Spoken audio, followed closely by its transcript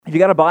If you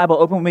got a Bible,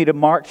 open with me to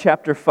Mark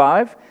chapter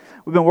 5.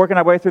 We've been working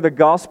our way through the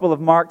Gospel of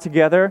Mark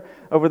together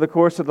over the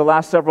course of the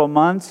last several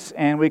months,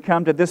 and we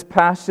come to this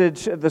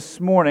passage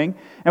this morning.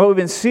 And what we've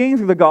been seeing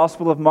through the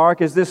Gospel of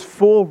Mark is this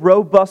full,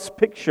 robust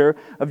picture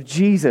of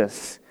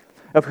Jesus,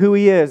 of who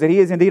He is, that He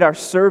is indeed our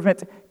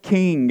servant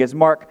King, as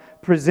Mark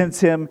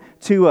presents Him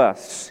to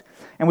us.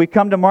 And we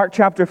come to Mark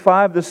chapter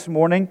 5 this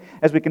morning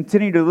as we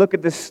continue to look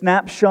at this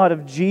snapshot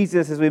of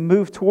Jesus as we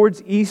move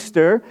towards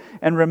Easter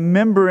and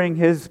remembering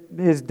His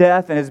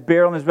death and His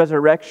burial and His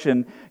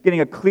resurrection,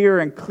 getting a clearer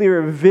and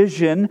clearer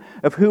vision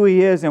of who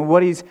He is and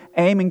what He's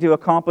aiming to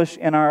accomplish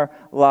in our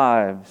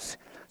lives.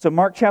 So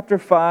Mark chapter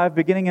 5,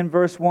 beginning in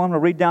verse 1, we'll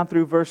read down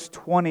through verse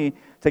 20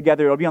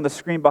 together. It'll be on the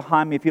screen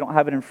behind me if you don't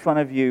have it in front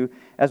of you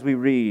as we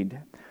read.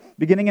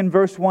 Beginning in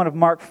verse 1 of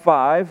Mark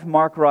 5,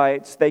 Mark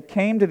writes, "They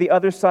came to the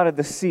other side of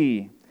the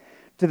sea,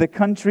 to the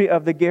country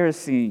of the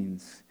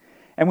Gerasenes.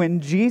 And when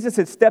Jesus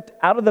had stepped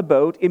out of the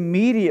boat,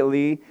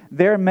 immediately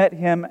there met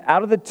him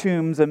out of the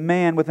tombs a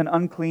man with an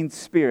unclean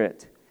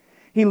spirit.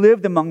 He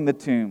lived among the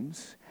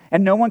tombs,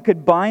 and no one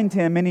could bind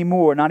him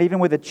anymore, not even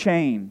with a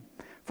chain,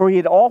 for he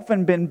had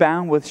often been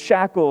bound with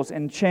shackles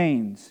and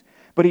chains.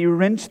 But he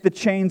wrenched the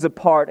chains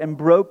apart and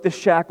broke the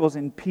shackles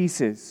in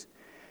pieces.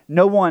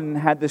 No one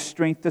had the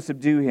strength to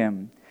subdue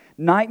him.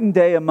 Night and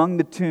day among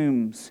the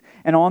tombs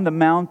and on the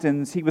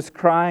mountains he was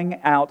crying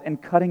out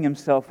and cutting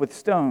himself with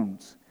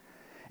stones.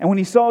 And when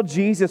he saw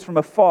Jesus from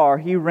afar,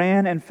 he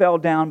ran and fell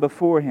down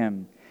before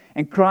him.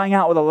 And crying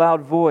out with a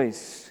loud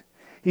voice,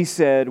 he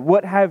said,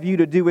 'What have you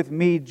to do with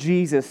me,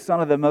 Jesus, Son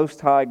of the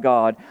Most High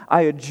God?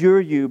 I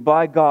adjure you,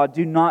 by God,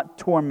 do not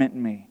torment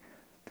me.'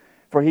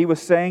 For he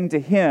was saying to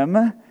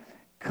him,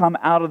 'Come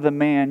out of the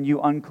man,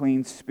 you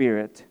unclean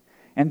spirit.'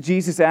 And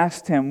Jesus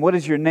asked him, 'What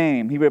is your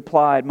name?' He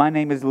replied, 'My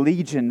name is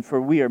Legion,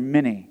 for we are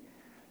many.'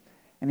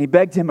 And he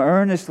begged him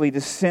earnestly to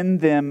send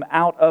them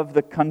out of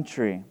the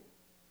country,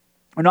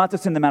 or not to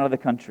send them out of the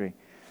country.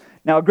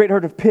 Now a great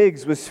herd of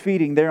pigs was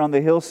feeding there on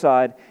the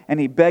hillside, and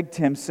he begged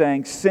him,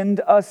 saying,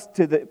 'Send us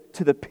to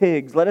the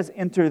pigs, let us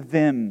enter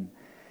them.'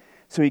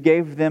 So he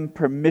gave them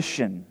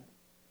permission.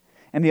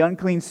 And the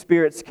unclean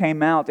spirits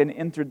came out and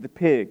entered the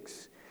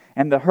pigs.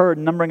 And the herd,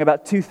 numbering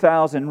about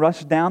 2,000,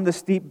 rushed down the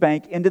steep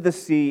bank into the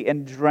sea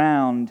and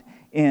drowned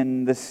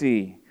in the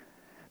sea.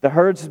 The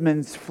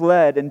herdsmen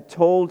fled and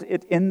told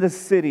it in the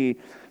city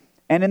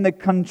and in the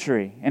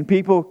country. And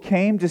people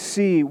came to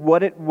see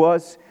what it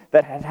was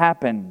that had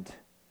happened.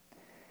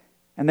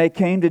 And they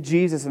came to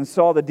Jesus and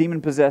saw the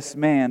demon-possessed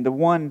man, the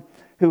one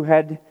who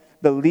had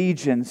the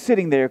legion,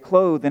 sitting there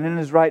clothed and in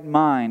his right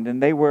mind.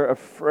 And they were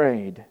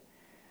afraid.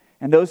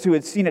 And those who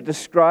had seen it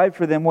described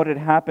for them what had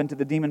happened to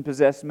the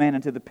demon-possessed man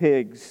and to the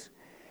pigs.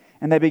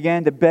 And they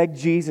began to beg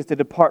Jesus to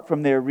depart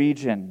from their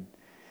region.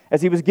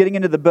 As he was getting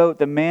into the boat,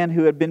 the man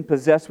who had been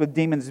possessed with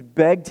demons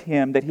begged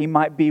him that he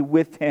might be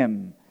with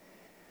him.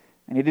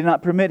 And he did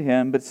not permit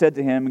him, but said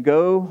to him,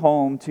 'Go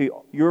home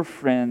to your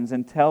friends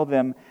and tell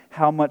them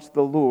how much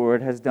the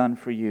Lord has done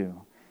for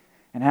you,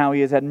 and how He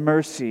has had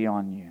mercy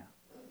on you.'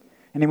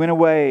 And he went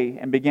away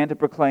and began to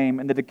proclaim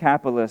in the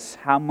Decapolis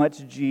how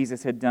much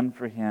Jesus had done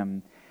for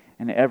him.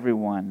 And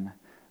everyone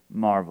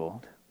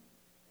marveled."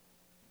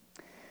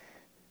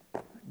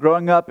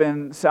 Growing up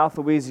in South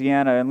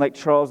Louisiana, in Lake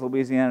Charles,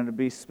 Louisiana to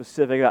be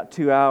specific, about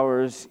 2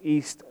 hours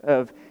east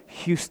of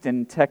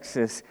Houston,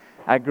 Texas,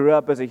 I grew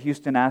up as a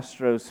Houston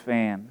Astros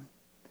fan.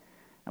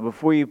 And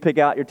before you pick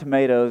out your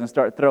tomatoes and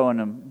start throwing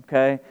them,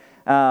 okay?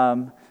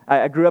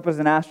 I grew up as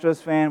an Astros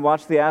fan,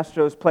 watched the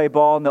Astros play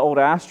ball in the old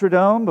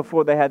Astrodome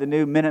before they had the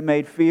new Minute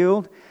Maid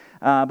Field,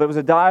 but was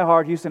a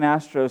diehard Houston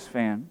Astros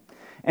fan.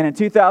 And in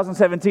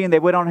 2017, they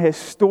went on a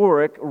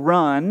historic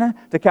run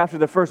to capture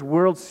the first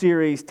World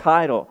Series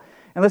title.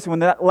 And listen, when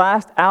that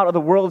last out of the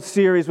World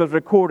Series was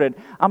recorded,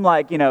 I'm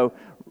like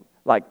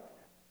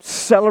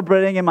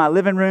celebrating in my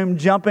living room,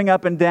 jumping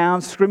up and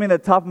down, screaming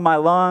at the top of my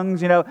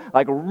lungs,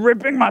 like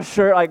ripping my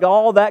shirt, like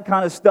all that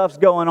kind of stuff's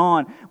going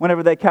on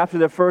whenever they capture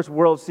their first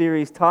World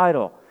Series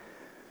title.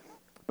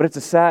 But it's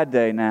a sad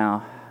day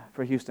now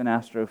for Houston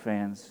Astro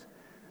fans.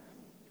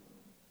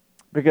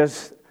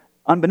 Because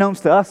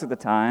unbeknownst to us at the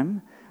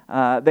time,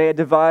 they had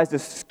devised a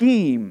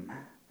scheme,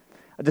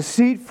 a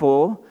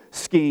deceitful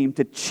scheme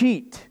to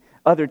cheat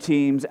other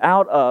teams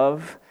out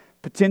of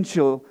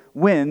potential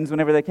wins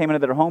whenever they came into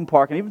their home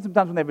park, and even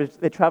sometimes when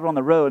they traveled on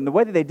the road. And the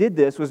way that they did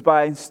this was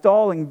by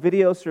installing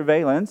video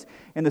surveillance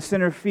in the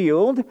center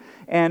field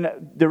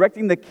and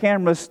directing the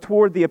cameras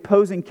toward the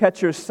opposing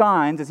catcher's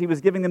signs as he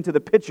was giving them to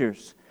the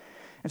pitchers.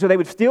 And so they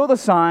would steal the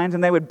signs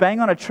and they would bang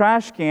on a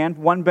trash can,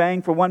 one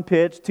bang for one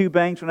pitch, two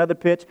bangs for another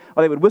pitch,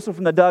 or they would whistle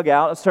from the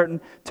dugout a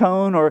certain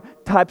tone or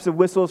types of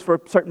whistles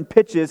for certain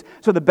pitches.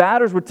 So the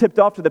batters were tipped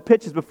off to the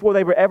pitches before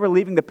they were ever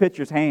leaving the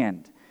pitcher's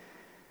hand.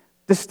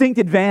 Distinct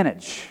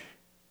advantage,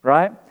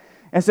 right?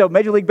 And so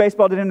Major League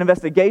Baseball did an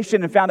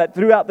investigation and found that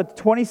throughout the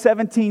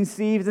 2017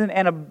 season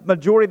and a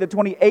majority of the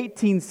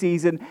 2018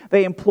 season,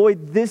 they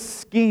employed this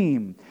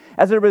scheme.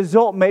 As a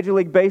result, Major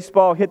League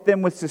Baseball hit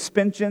them with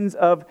suspensions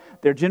of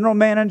their general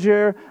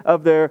manager,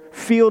 of their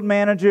field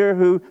manager,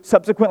 who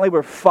subsequently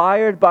were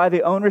fired by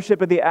the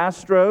ownership of the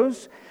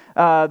Astros.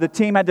 The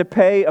team had to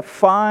pay a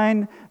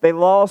fine. They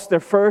lost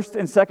their first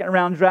and second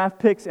round draft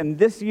picks in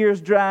this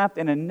year's draft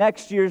and in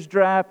next year's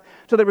draft.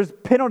 So there was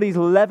penalties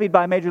levied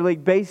by Major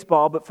League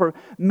Baseball, but for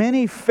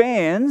many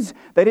fans,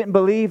 they didn't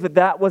believe that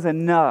that was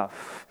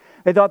enough.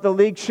 They thought the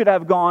league should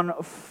have gone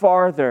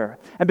farther.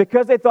 And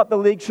because they thought the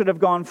league should have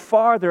gone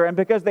farther, and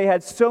because they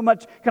had so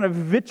much kind of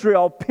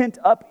vitriol pent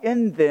up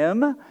in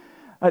them,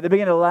 they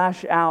began to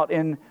lash out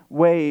in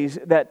ways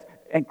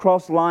and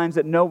cross lines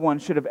that no one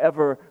should have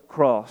ever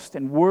crossed.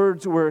 And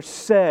words were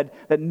said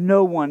that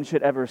no one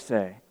should ever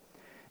say.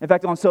 In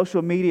fact, on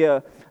social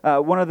media,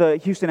 one of the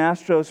Houston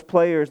Astros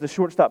players, the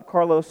shortstop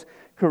Carlos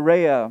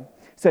Correa,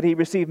 said he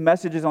received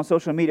messages on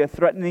social media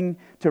threatening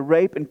to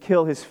rape and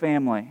kill his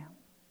family.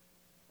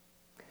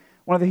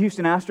 One of the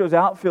Houston Astros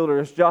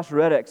outfielders, Josh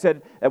Reddick,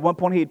 said at one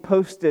point he had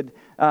posted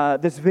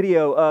this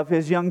video of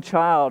his young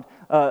child,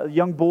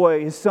 young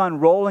boy, his son,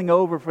 rolling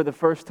over for the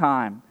first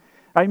time.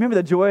 I remember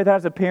the joy of that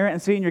as a parent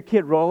and seeing your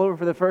kid roll over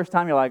for the first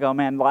time. You're like, oh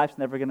man, life's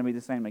never going to be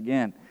the same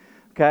again.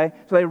 Okay?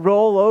 So they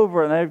roll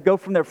over and they go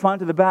from their front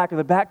to the back or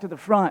the back to the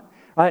front.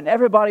 Right? And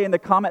everybody in the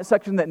comment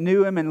section that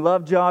knew him and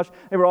loved Josh,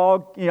 they were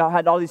all,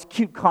 had all these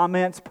cute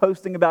comments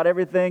posting about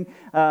everything.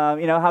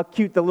 How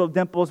cute the little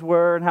dimples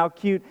were and how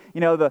cute,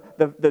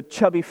 the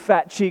chubby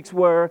fat cheeks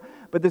were.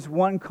 But this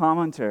one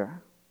commenter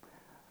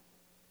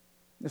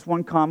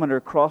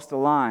crossed the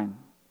line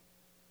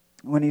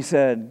when he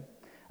said,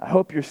 I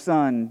hope your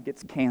son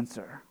gets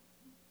cancer.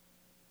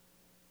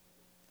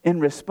 In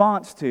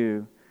response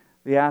to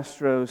the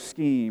Astros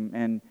scheme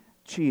and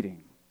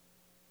cheating.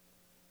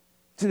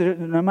 See,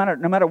 no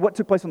matter what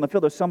took place on the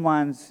field, there's some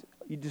lines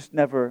you just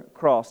never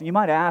cross. And you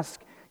might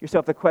ask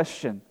yourself the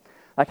question,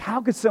 like,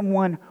 how could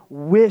someone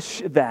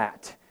wish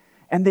that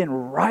and then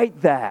write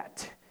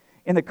that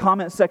in the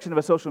comment section of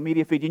a social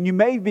media feed? And you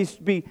may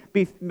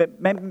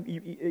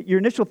your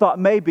initial thought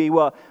may be,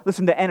 well,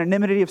 listen, the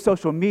anonymity of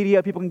social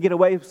media, people can get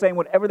away with saying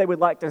whatever they would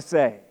like to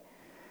say.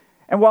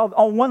 And while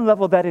on one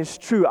level that is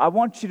true, I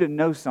want you to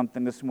know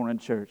something this morning,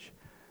 church.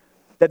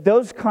 That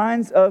those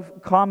kinds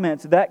of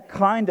comments,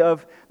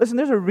 listen,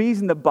 there's a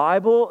reason the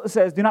Bible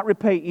says do not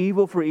repay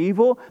evil for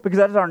evil, because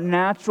that is our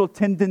natural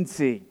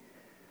tendency.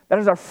 That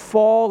is our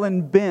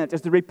fallen bent,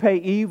 is to repay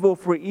evil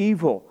for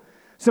evil.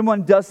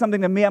 Someone does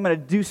something to me, I'm going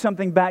to do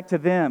something back to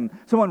them.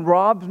 Someone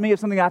robs me of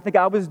something I think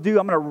I was due,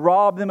 I'm going to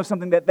rob them of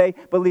something that they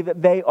believe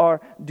that they are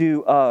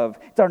due of.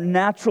 It's our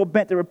natural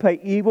bent to repay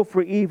evil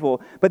for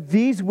evil. But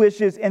these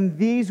wishes and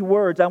these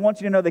words, I want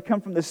you to know they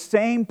come from the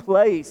same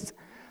place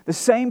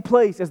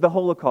as the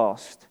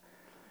Holocaust.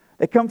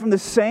 They come from the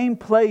same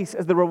place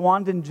as the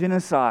Rwandan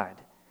genocide.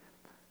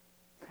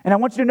 And I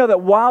want you to know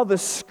that while the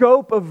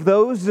scope of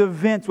those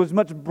events was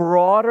much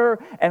broader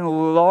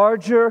and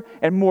larger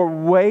and more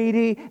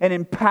weighty and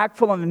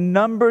impactful on the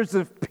numbers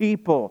of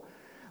people,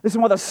 listen,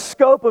 while the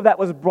scope of that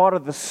was broader,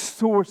 the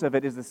source of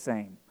it is the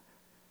same.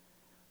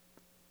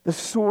 The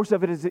source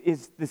of it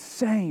is the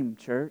same,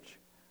 church.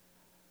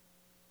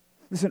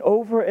 Listen,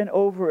 over and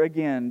over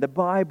again, the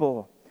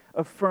Bible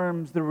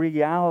affirms the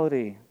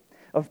reality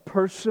of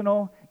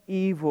personal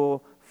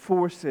evil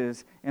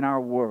forces in our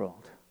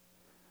world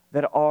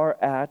that are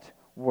at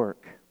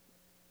work.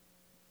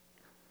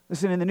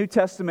 Listen, in the New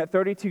Testament,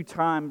 32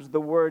 times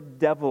the word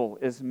devil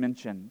is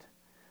mentioned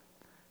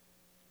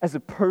as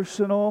a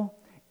personal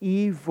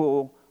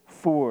evil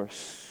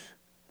force.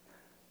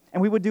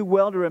 And we would do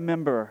well to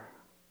remember,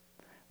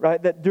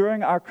 right, that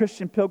during our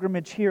Christian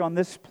pilgrimage here on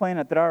this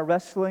planet, that our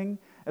wrestling,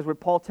 as where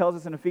Paul tells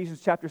us in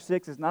Ephesians chapter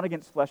 6, is not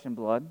against flesh and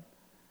blood,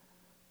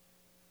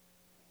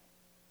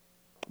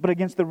 but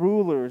against the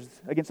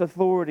rulers, against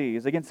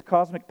authorities, against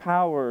cosmic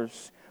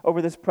powers over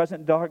this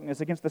present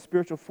darkness, against the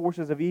spiritual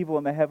forces of evil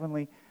in the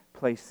heavenly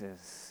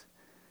places.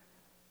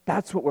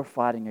 That's what we're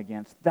fighting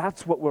against.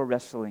 That's what we're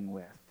wrestling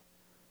with.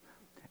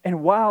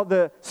 And while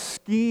the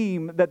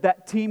scheme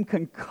that team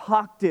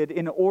concocted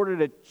in order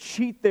to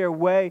cheat their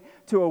way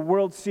to a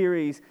World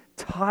Series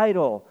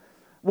title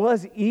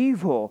was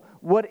evil,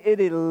 what it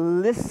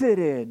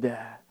elicited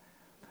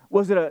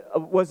was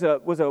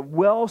a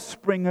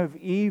wellspring of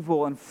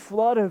evil and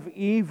flood of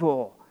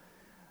evil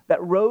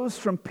that rose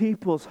from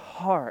people's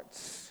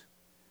hearts,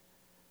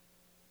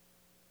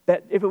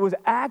 that if it was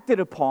acted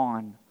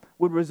upon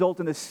would result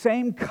in the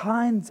same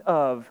kinds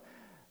of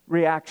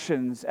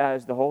reactions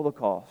as the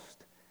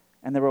Holocaust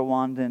and the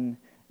Rwandan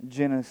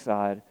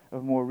genocide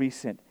of more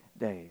recent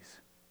days.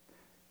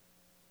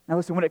 Now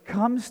listen, when it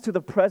comes to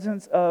the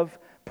presence of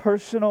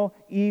personal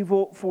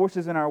evil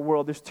forces in our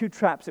world, there's two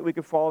traps that we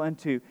could fall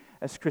into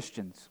as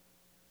Christians.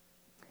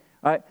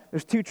 All right?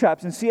 There's two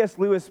traps, and C.S.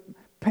 Lewis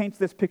paints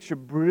this picture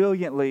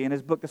brilliantly in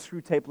his book, The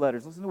Screwtape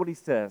Letters. Listen to what he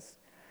says.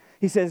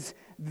 He says,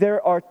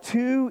 there are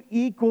two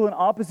equal and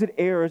opposite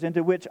errors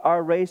into which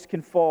our race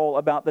can fall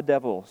about the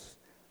devils.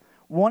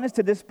 One is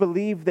to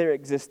disbelieve their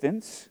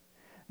existence.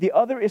 The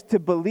other is to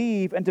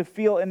believe and to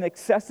feel an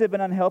excessive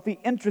and unhealthy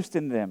interest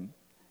in them.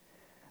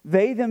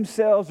 They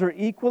themselves are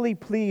equally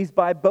pleased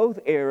by both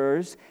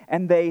errors,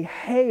 and they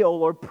hail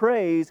or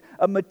praise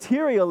a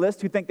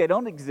materialist who think they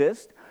don't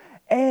exist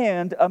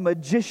and a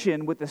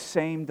magician with the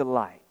same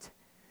delight.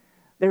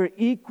 They're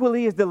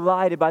equally as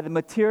delighted by the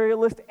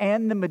materialist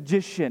and the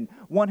magician,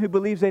 one who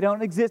believes they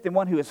don't exist and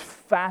one who is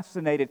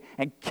fascinated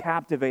and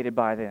captivated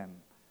by them,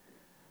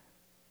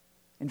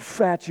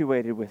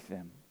 infatuated with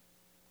them.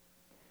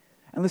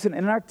 And listen,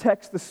 in our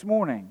text this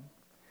morning,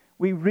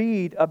 we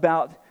read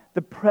about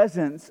the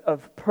presence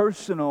of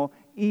personal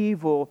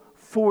evil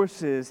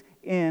forces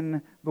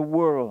in the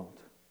world.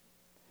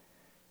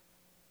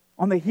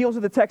 On the heels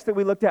of the text that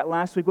we looked at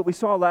last week, what we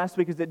saw last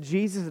week is that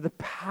Jesus is the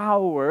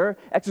power,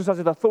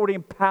 exercises authority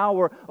and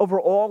power over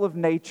all of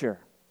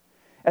nature.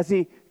 As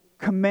he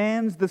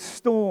commands the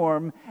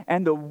storm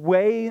and the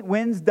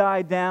winds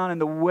die down and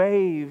the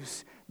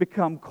waves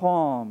become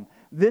calm.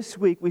 This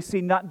week we see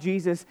not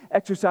Jesus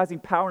exercising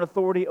power and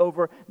authority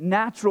over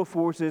natural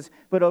forces,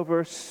 but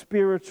over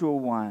spiritual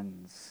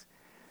ones.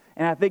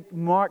 And I think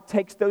Mark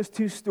takes those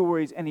two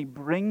stories and he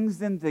brings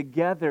them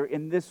together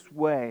in this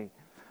way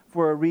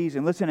for a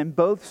reason. Listen, in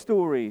both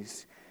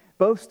stories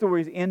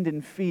end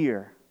in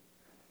fear.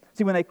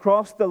 See, when they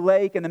cross the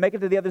lake and they make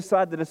it to the other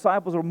side, the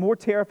disciples were more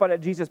terrified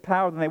at Jesus'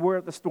 power than they were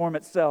at the storm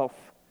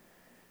itself.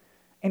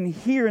 And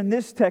here in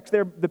this text,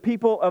 the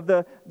people of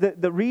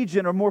the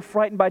region are more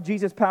frightened by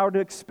Jesus' power to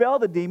expel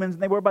the demons than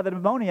they were by the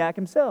demoniac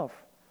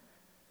himself.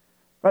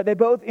 Right? They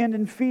both end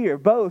in fear.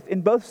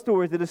 In both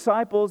stories, the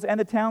disciples and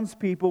the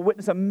townspeople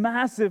witness a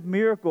massive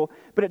miracle,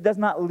 but it does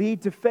not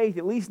lead to faith,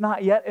 at least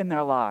not yet in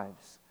their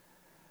lives.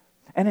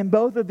 And in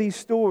both of these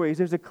stories,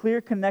 there's a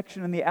clear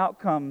connection in the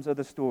outcomes of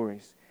the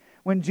stories.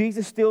 When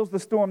Jesus stills the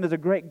storm, there's a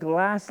great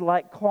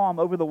glass-like calm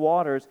over the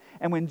waters.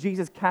 And when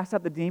Jesus casts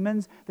out the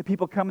demons, the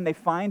people come and they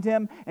find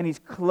him, and he's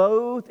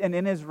clothed and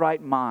in his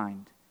right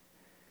mind.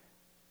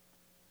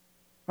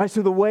 Right?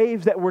 So the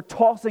waves that were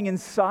tossing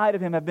inside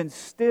of him have been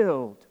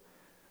stilled,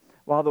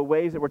 while the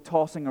waves that were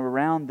tossing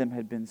around them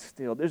had been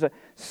stilled. There's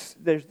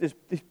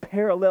these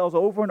parallels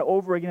over and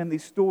over again in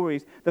these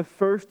stories. The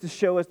first to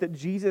show us that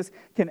Jesus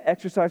can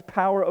exercise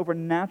power over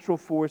natural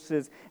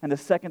forces, and the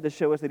second to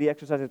show us that he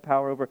exercises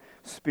power over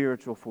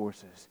spiritual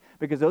forces.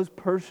 Because those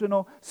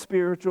personal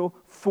spiritual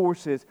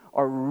forces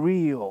are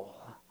real.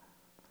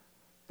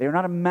 They are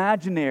not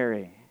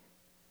imaginary.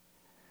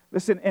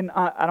 Listen, and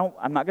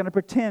I'm not going to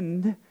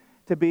pretend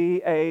to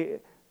be a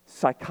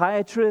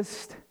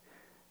psychiatrist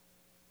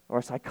or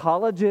a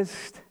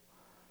psychologist.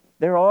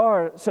 There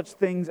are such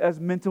things as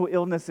mental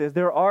illnesses.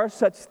 There are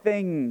such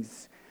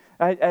things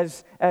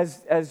as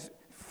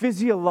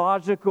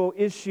physiological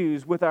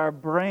issues with our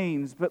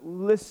brains. But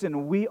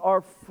listen, we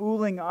are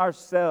fooling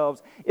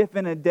ourselves if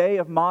in a day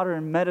of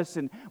modern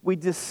medicine we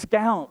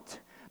discount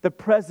the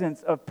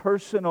presence of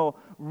personal,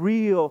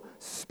 real,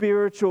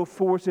 spiritual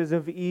forces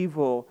of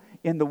evil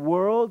in the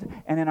world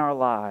and in our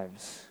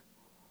lives.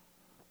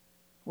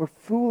 We're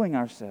fooling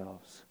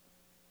ourselves.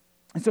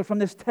 And so from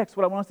this text,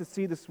 what I want us to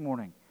see this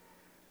morning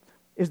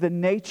is the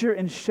nature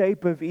and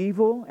shape of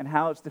evil and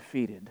how it's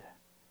defeated.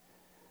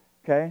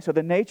 Okay? So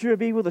the nature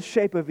of evil, the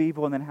shape of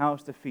evil, and then how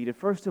it's defeated.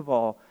 First of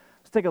all,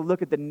 let's take a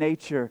look at the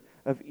nature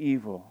of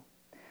evil.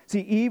 See,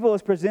 evil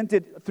is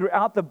presented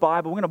throughout the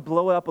Bible. We're going to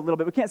blow it up a little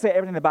bit. We can't say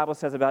everything the Bible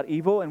says about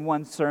evil in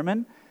one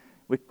sermon.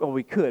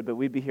 We could, but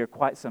we'd be here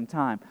quite some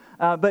time.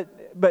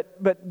 But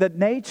the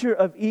nature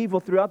of evil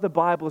throughout the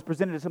Bible is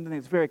presented as something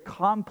that's very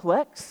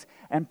complex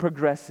and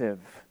progressive.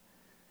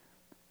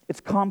 It's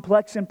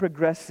complex and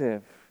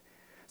progressive.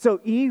 So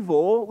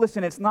evil,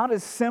 listen, it's not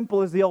as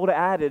simple as the old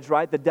adage,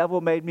 right? The devil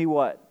made me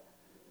what?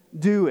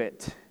 Do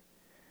it.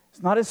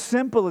 It's not as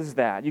simple as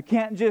that. You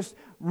can't just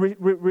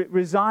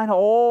resign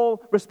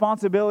all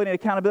responsibility and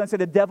accountability and say,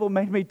 the devil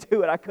made me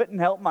do it. I couldn't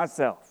help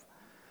myself.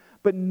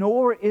 But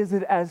nor is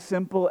it as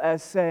simple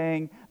as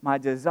saying, my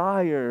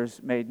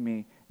desires made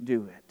me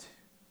do it.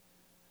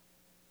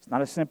 It's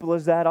not as simple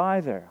as that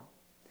either.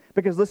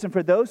 Because listen,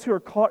 for those who are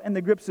caught in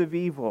the grips of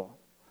evil,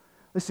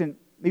 listen,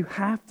 you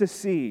have to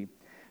see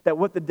that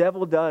what the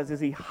devil does is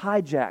he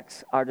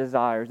hijacks our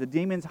desires. The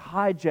demons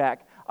hijack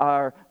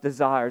our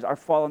desires, our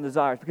fallen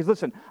desires. Because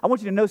listen, I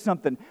want you to know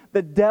something.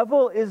 The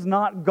devil is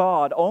not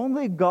God.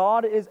 Only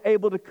God is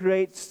able to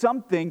create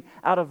something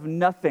out of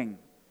nothing.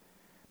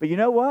 But you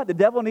know what? The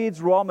devil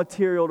needs raw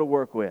material to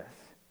work with.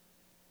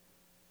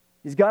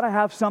 He's got to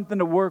have something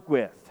to work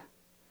with.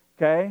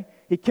 Okay?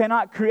 He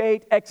cannot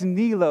create ex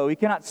nihilo. He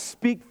cannot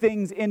speak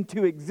things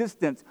into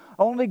existence.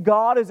 Only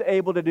God is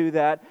able to do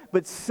that.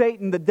 But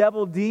Satan, the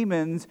devil,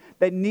 demons,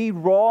 they need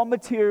raw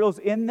materials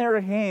in their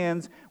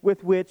hands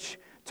with which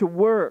to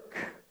work.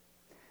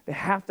 They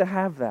have to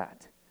have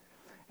that.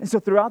 And so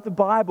throughout the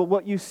Bible,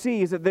 what you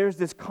see is that there's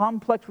this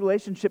complex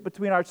relationship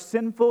between our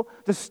sinful,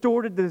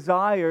 distorted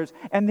desires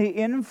and the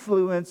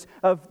influence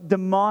of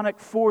demonic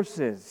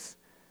forces.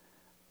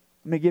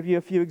 Let me give you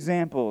a few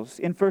examples.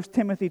 In 1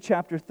 Timothy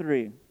chapter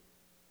 3,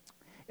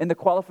 in the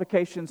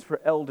qualifications for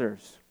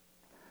elders,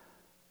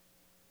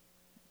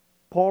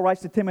 Paul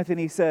writes to Timothy and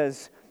he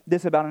says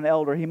this about an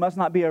elder: he must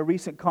not be a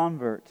recent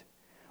convert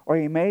or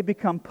he may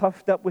become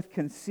puffed up with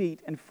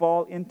conceit and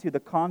fall into the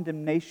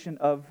condemnation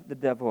of the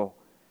devil.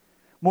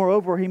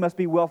 Moreover, he must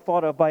be well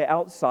thought of by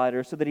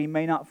outsiders so that he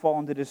may not fall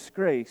into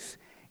disgrace,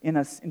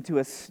 into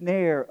a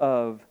snare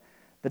of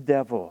the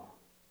devil.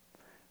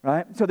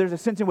 Right? So there's a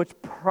sense in which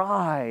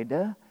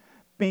pride,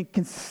 being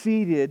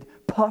conceited,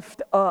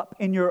 puffed up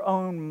in your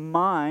own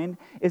mind,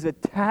 is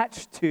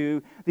attached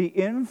to the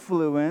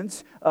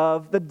influence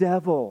of the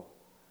devil.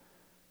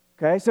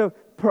 Okay, so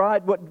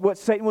pride, what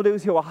Satan will do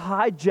is he'll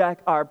hijack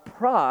our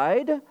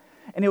pride,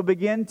 and he'll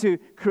begin to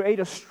create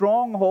a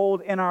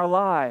stronghold in our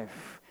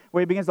life,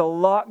 where he begins to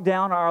lock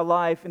down our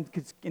life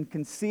in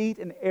conceit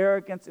and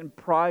arrogance and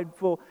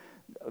prideful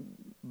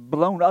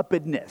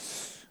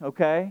blown-uppedness,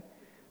 okay?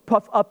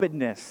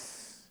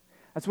 Puff-uppedness.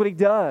 That's what he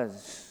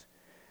does.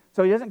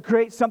 So he doesn't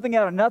create something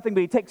out of nothing,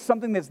 but he takes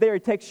something that's there, he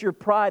takes your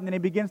pride, and then he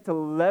begins to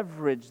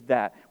leverage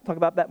that. We'll talk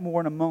about that more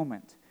in a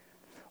moment.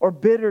 Or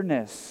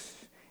bitterness.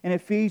 In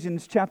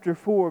Ephesians chapter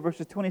 4,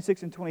 verses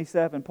 26 and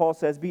 27, Paul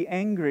says, "Be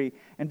angry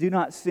and do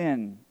not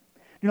sin.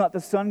 Do not let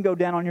the sun go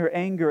down on your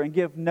anger, and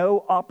give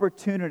no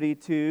opportunity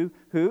to,"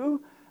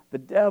 who? The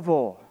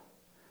devil.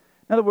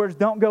 In other words,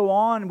 don't go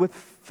on with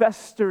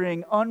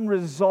festering,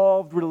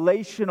 unresolved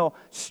relational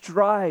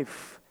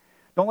strife.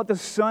 Don't let the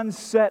sun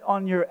set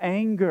on your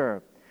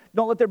anger.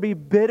 Don't let there be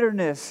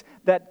bitterness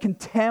that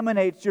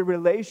contaminates your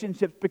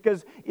relationships,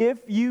 because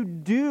if you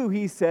do,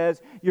 he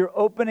says, you're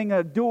opening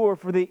a door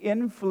for the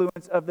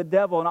influence of the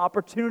devil, an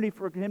opportunity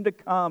for him to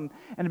come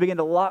and to begin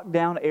to lock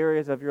down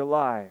areas of your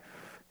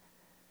life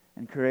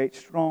and create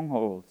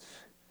strongholds.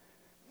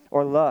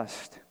 Or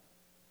lust.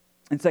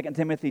 In 2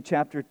 Timothy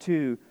chapter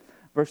 2,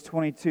 verse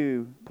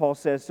 22, Paul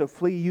says, "So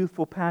flee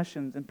youthful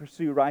passions and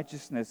pursue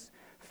righteousness,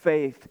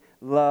 faith,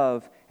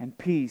 love, and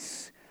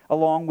peace,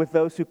 along with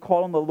those who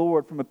call on the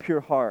Lord from a pure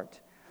heart.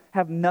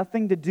 Have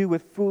nothing to do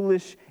with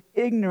foolish,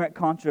 ignorant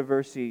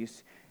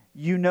controversies.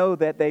 You know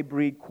that they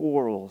breed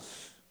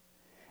quarrels."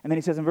 And then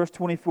he says in verse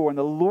 24, "And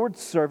the Lord's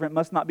servant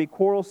must not be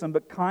quarrelsome,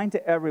 but kind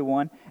to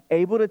everyone,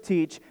 able to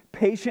teach,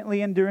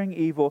 patiently enduring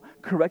evil,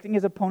 correcting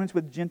his opponents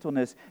with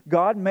gentleness.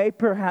 God may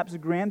perhaps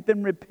grant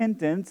them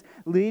repentance,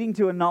 leading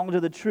to a knowledge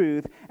of the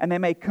truth, and they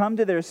may come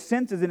to their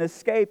senses and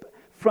escape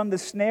from the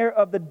snare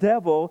of the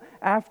devil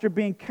after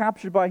being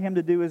captured by him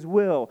to do his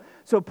will."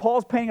 So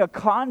Paul's painting a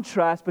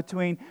contrast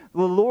between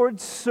the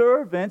Lord's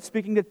servant,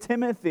 speaking to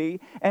Timothy,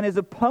 and his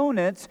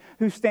opponents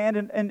who stand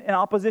in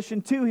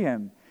opposition to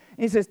him.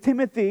 And he says,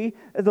 "Timothy,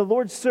 the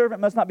Lord's servant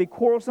must not be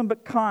quarrelsome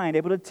but kind,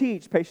 able to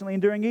teach, patiently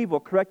enduring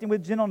evil, correcting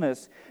with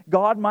gentleness.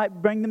 God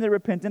might bring them to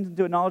repentance and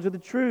to a knowledge of the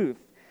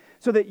truth,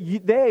 so that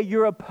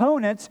your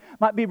opponents,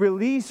 might be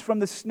released from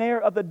the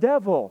snare of the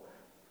devil."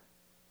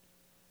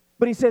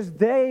 But he says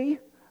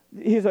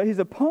his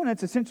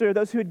opponents essentially are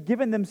those who had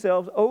given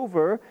themselves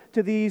over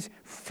to these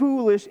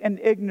foolish and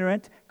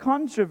ignorant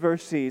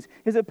controversies.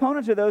 His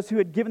opponents are those who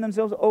had given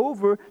themselves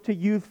over to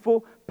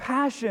youthful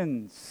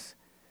passions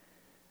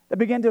that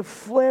began to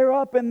flare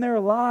up in their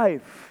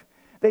life.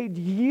 They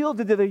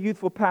yielded to their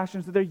youthful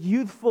passions, to their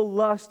youthful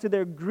lust, to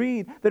their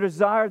greed, their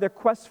desire, their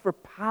quest for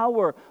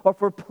power or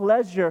for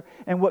pleasure.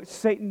 And what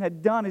Satan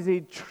had done is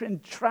he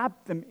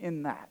entrapped them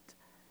in that.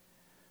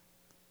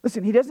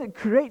 Listen, he doesn't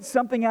create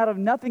something out of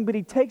nothing, but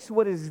he takes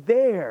what is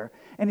there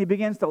and he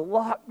begins to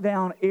lock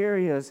down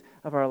areas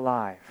of our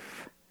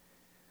life.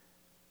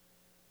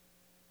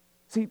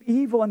 See,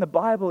 evil in the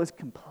Bible is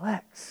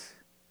complex.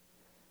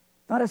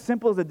 It's not as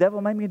simple as the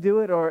devil made me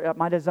do it or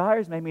my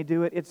desires made me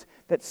do it. It's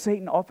that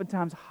Satan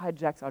oftentimes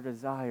hijacks our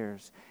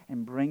desires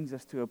and brings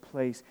us to a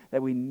place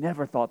that we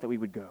never thought that we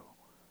would go.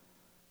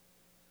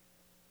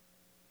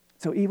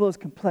 So evil is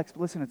complex,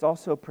 but listen, it's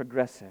also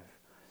progressive.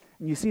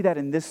 And you see that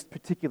in this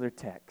particular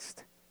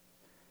text.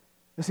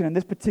 Listen, in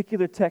this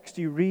particular text,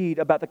 you read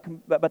about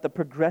the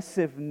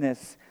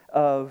progressiveness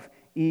of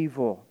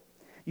evil.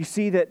 You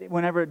see that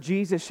whenever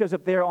Jesus shows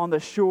up there on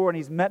the shore and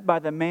he's met by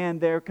the man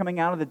there coming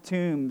out of the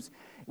tombs,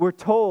 we're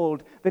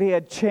told that he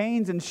had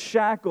chains and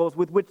shackles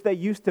with which they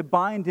used to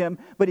bind him,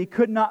 but he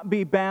could not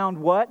be bound,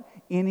 what?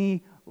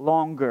 Any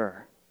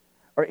longer.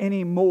 Or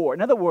anymore.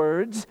 In other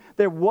words,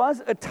 there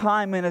was a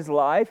time in his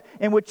life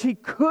in which he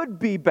could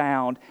be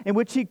bound, in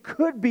which he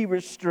could be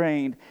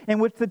restrained, in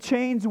which the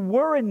chains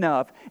were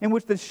enough, in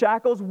which the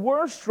shackles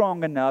were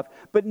strong enough.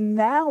 But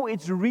now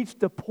it's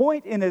reached a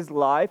point in his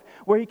life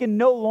where he can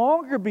no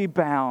longer be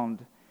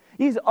bound.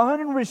 He's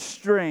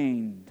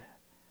unrestrained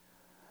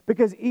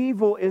because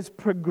evil is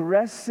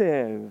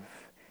progressive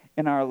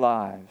in our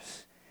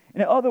lives.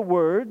 In other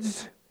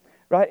words,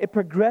 right? It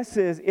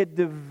progresses, it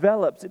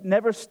develops. It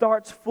never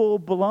starts full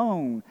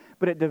blown,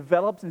 but it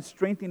develops and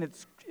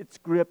strengthens its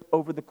grip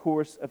over the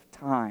course of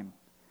time.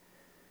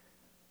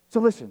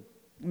 So listen,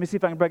 let me see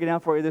if I can break it down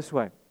for you this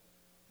way.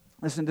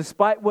 Listen,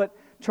 despite what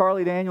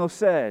Charlie Daniels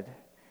said,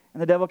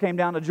 and the devil came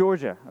down to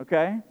Georgia,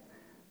 okay?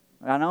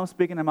 I know I'm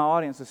speaking to my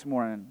audience this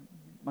morning,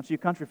 a bunch of you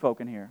country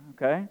folk in here,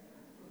 okay?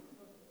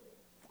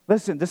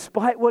 Listen,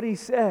 despite what he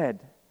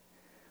said,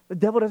 the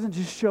devil doesn't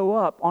just show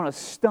up on a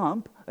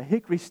stump, a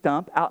hickory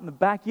stump, out in the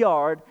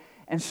backyard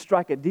and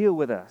strike a deal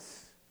with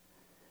us.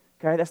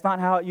 Okay, that's not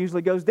how it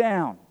usually goes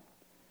down,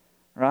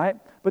 right?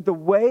 But the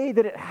way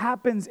that it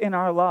happens in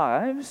our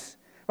lives,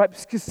 right?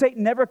 Because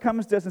Satan never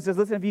comes to us and says,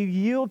 listen, if you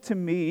yield to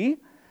me,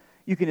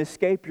 you can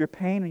escape your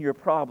pain and your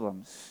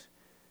problems.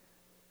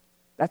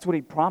 That's what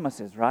he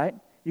promises, right?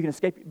 You can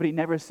escape, but he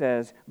never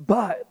says,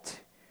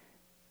 but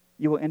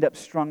you will end up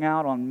strung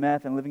out on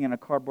meth and living in a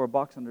cardboard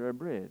box under a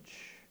bridge.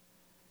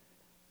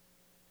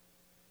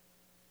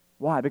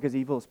 Why? Because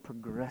evil is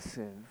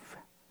progressive.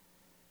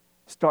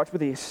 It starts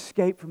with the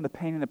escape from the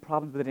pain and the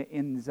problems, but then it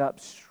ends up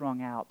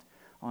strung out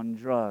on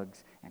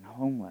drugs and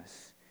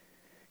homeless.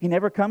 He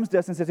never comes to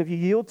us and says, if you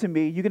yield to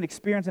me, you can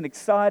experience an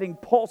exciting,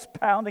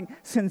 pulse-pounding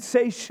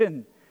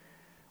sensation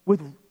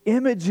with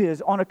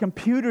images on a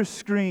computer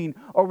screen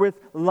or with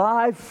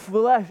live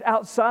flesh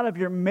outside of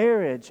your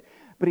marriage.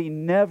 But he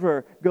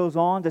never goes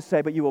on to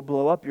say, but you will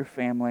blow up your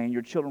family and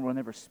your children will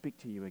never speak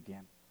to you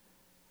again.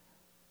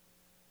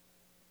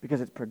 Because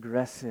it's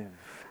progressive,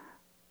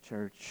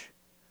 church.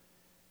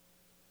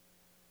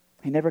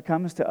 He never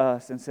comes to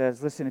us and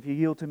says, listen, if you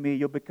yield to me,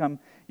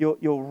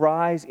 you'll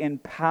rise in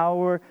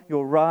power,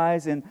 you'll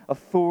rise in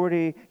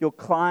authority, you'll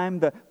climb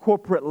the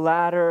corporate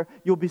ladder,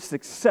 you'll be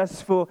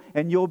successful,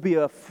 and you'll be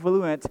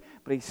affluent.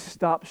 But he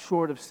stops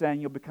short of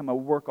saying you'll become a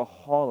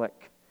workaholic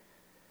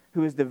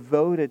who is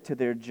devoted to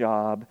their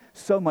job,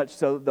 so much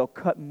so that they'll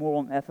cut moral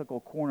and ethical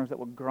corners that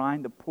will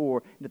grind the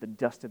poor into the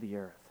dust of the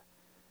earth.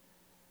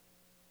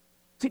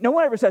 See, no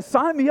one ever says,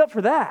 sign me up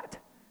for that.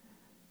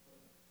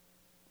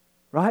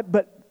 Right?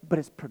 But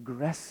it's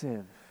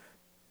progressive.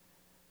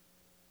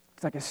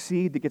 It's like a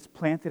seed that gets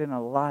planted in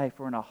a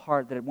life or in a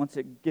heart that once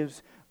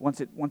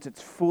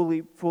it's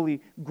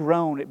fully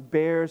grown, it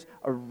bears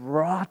a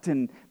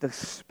rotten,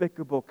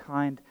 despicable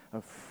kind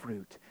of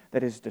fruit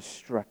that is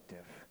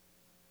destructive.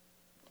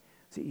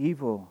 See,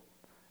 evil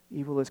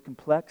is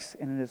complex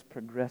and it is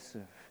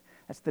progressive.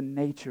 That's the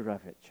nature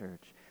of it,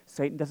 church.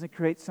 Satan doesn't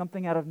create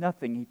something out of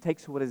nothing. He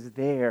takes what is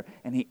there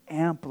and he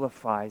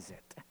amplifies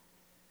it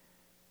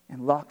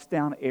and locks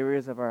down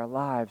areas of our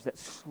lives that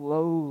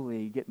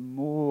slowly get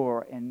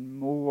more and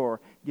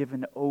more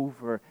given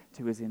over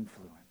to his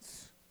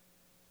influence.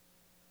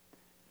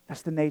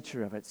 That's the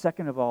nature of it.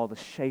 Second of all, the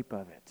shape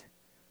of it.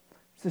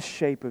 It's the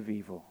shape of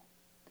evil.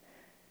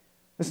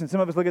 Listen,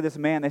 some of us look at this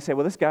man, they say,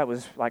 well, this guy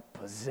was like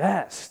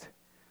possessed.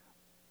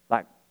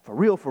 Like, for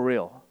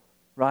real,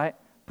 right?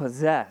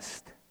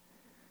 Possessed.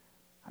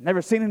 I've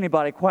never seen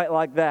anybody quite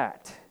like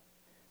that.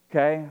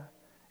 Okay?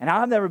 And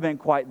I've never been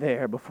quite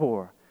there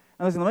before.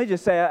 And listen, let me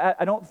just say,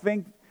 I don't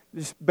think,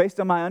 just based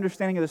on my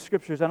understanding of the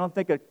Scriptures, I don't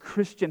think a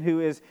Christian who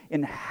is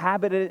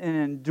inhabited and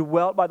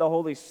indwelt by the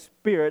Holy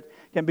Spirit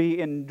can be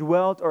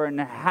indwelt or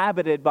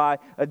inhabited by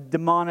a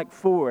demonic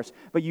force.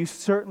 But you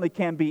certainly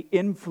can be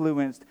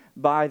influenced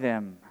by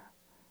them.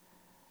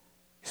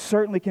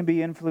 Certainly can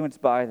be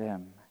influenced by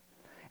them.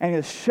 And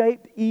the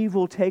shape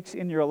evil takes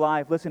in your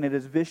life, listen, it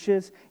is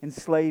vicious,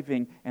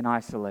 enslaving, and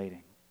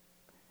isolating.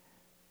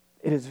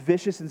 It is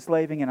vicious,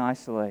 enslaving, and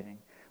isolating.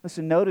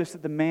 Listen, notice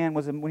that the man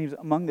when he was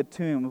among the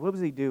tombs, what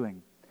was he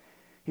doing?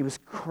 He was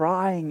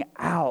crying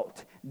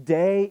out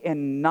day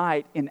and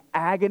night in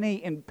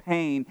agony and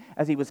pain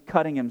as he was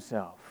cutting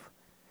himself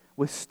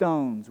with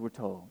stones, we're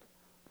told.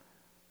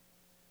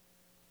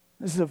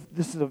 This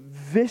is a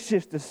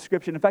vicious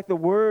description. In fact, the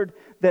word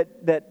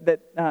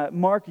that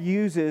Mark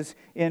uses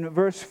in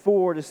verse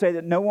 4 to say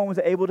that no one was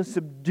able to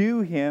subdue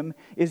him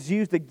is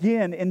used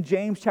again in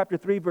James chapter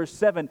 3, verse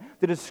 7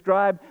 to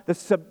describe the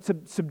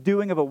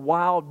subduing of a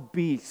wild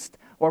beast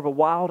or of a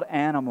wild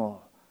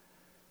animal.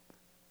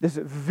 This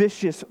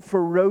vicious,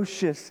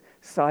 ferocious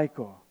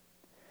cycle.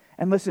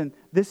 And listen,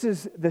 this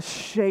is the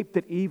shape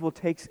that evil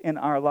takes in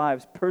our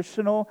lives.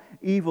 Personal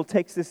evil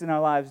takes this in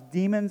our lives.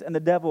 Demons and the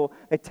devil,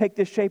 they take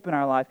this shape in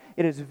our life.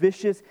 It is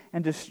vicious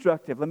and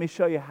destructive. Let me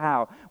show you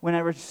how.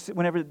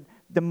 Whenever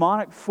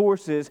demonic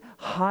forces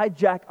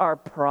hijack our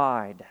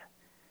pride,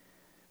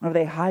 whenever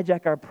they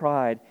hijack our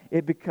pride,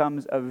 it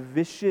becomes a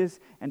vicious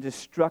and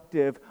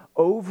destructive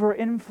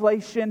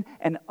overinflation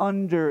and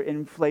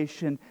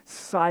underinflation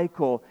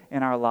cycle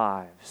in our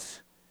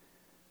lives.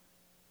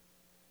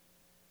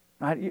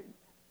 Right?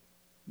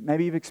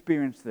 Maybe you've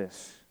experienced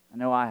this. I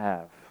know I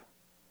have.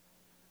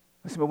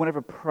 Listen, but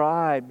whenever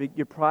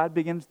your pride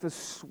begins to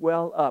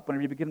swell up,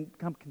 whenever you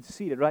become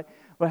conceited, right?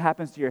 What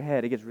happens to your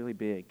head? It gets really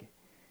big.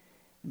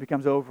 It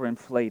becomes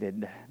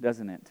overinflated,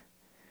 doesn't it?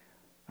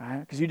 Right?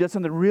 Because you did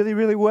something really,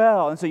 really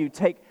well, and so you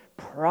take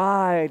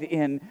pride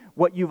in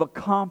what you've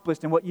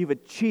accomplished and what you've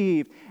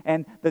achieved,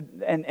 and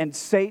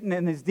Satan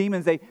and his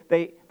demons,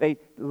 they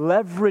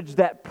leverage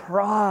that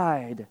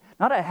pride.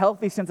 Not a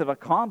healthy sense of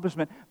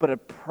accomplishment, but a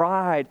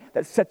pride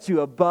that sets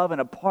you above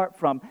and apart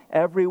from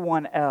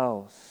everyone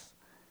else.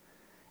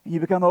 And you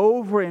become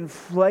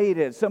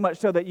overinflated, so much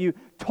so that you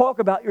talk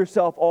about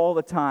yourself all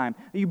the time,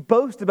 that you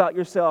boast about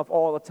yourself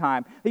all the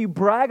time, that you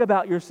brag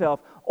about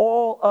yourself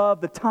all of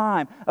the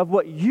time, of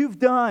what you've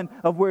done,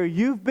 of where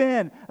you've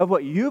been, of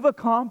what you've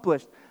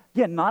accomplished.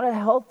 Again, not a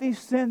healthy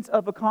sense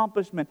of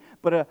accomplishment,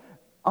 but an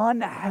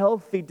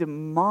unhealthy,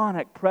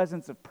 demonic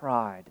presence of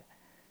pride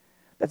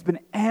that's been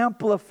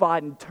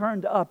amplified and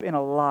turned up in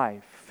a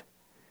life.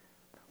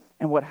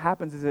 And what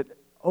happens is it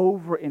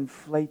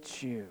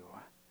overinflates you.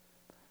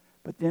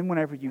 But then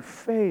whenever you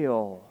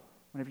fail,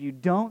 whenever you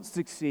don't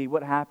succeed,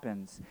 what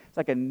happens? It's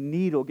like a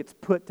needle gets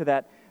put to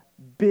that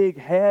big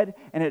head,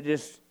 and it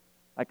just,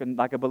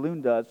 like a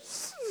balloon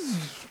does,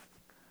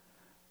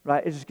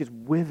 right? It just gets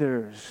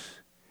withers.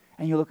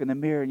 And you look in the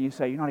mirror and you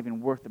say, you're not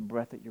even worth the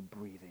breath that you're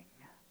breathing.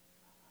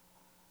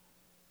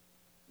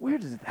 Where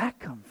does that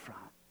come from?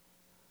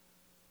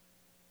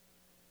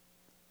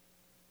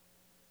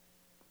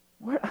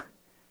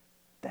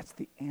 That's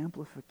the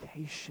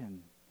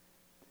amplification.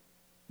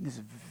 This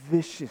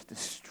vicious,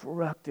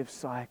 destructive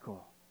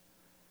cycle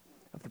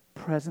of the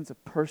presence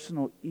of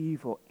personal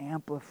evil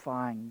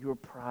amplifying your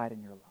pride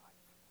in your life.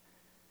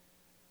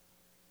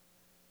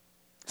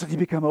 So you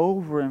become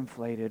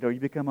overinflated or you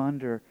become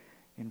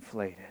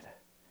underinflated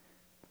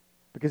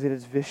because it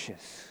is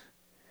vicious.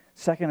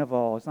 Second of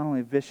all, it's not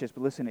only vicious,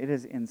 but listen, it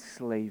is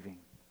enslaving.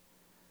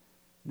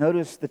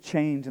 Notice the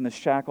chains and the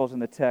shackles in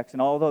the text.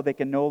 And although they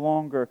can no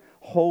longer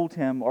hold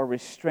him or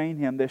restrain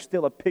him, there's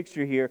still a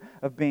picture here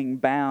of being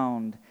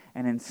bound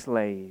and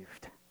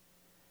enslaved.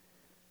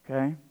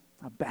 Okay?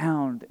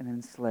 Bound and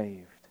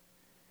enslaved.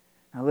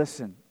 Now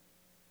listen.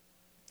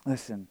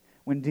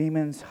 When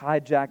demons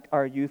hijacked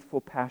our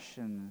youthful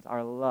passions,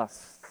 our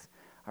lusts,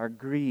 our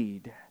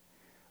greed,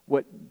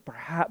 what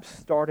perhaps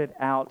started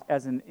out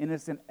as an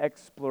innocent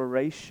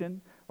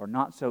exploration, or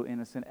not so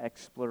innocent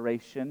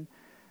exploration,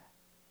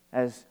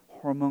 as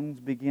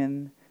hormones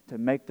begin to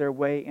make their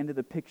way into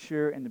the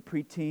picture in the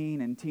preteen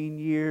and teen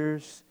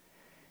years.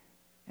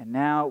 And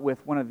now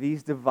with one of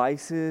these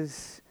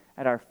devices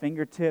at our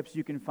fingertips,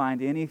 you can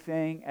find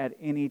anything at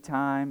any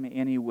time,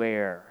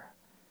 anywhere.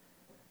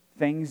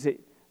 Things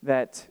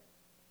that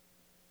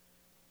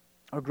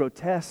are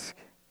grotesque,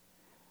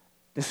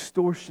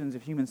 distortions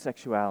of human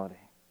sexuality,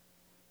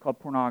 called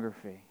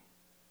pornography.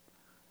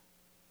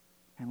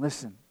 And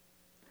listen,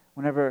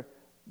 whenever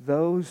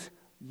those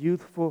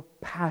youthful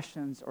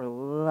passions or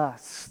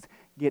lust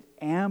get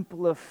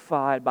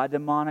amplified by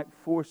demonic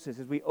forces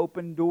as we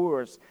open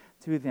doors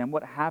to them,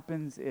 what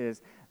happens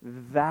is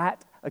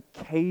that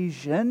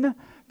occasion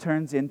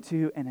turns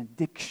into an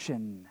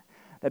addiction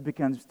that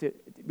begins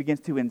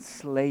to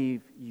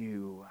enslave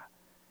you.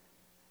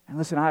 And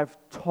listen, I've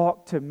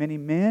talked to many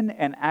men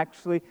and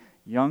actually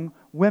young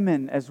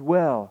women as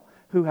well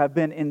who have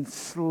been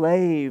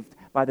enslaved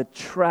by the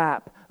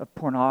trap of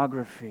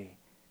pornography.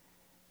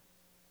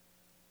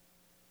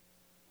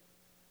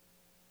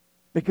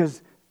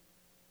 Because,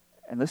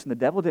 and listen, the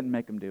devil didn't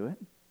make them do it.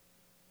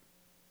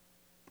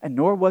 And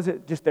nor was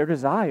it just their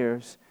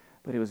desires,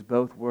 but it was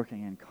both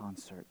working in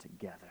concert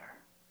together.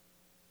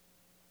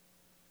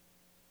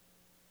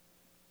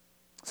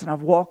 So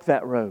I've walked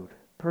that road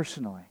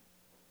personally.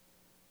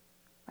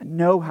 I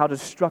know how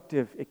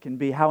destructive it can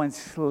be, how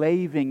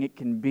enslaving it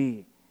can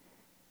be.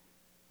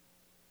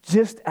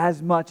 Just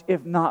as much,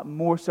 if not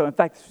more so. In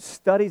fact,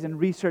 studies and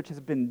research has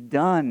been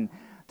done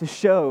to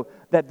show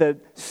that the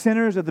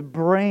centers of the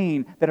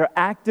brain that are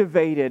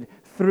activated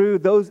through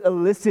those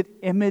illicit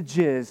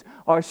images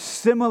are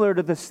similar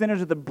to the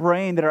centers of the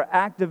brain that are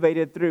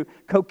activated through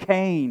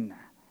cocaine.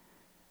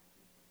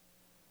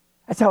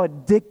 That's how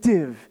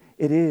addictive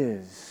it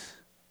is.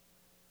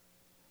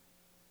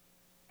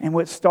 And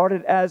what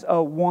started as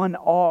a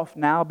one-off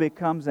now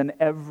becomes an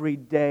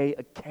everyday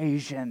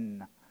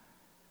occasion.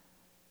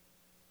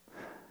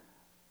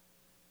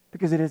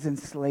 Because it is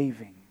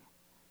enslaving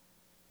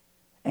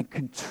and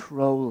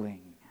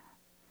controlling,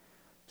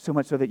 so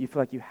much so that you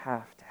feel like you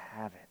have to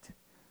have it.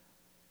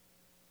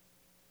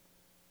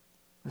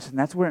 Listen,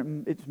 that's where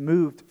it's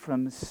moved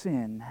from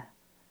sin,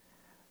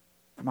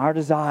 from our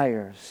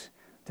desires,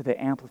 to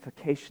the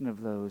amplification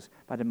of those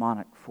by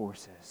demonic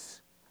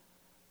forces.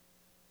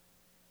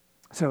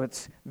 So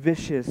it's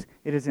vicious,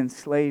 it is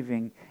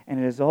enslaving, and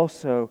it is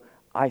also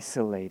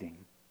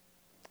isolating.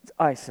 It's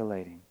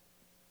isolating.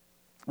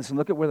 Listen,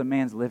 look at where the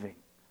man's living.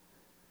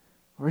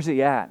 Where's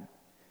he at?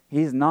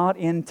 He's not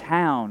in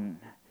town.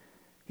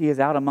 He is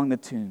out among the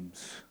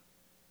tombs.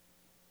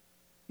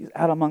 He's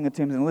out among the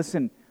tombs. And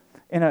listen,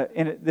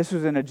 this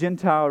was in a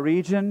Gentile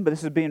region, but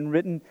this is being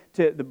written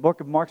to, the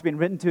book of Mark's being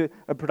written to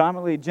a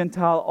predominantly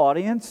Gentile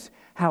audience.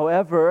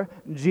 However,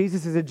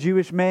 Jesus is a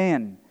Jewish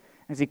man.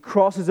 As he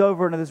crosses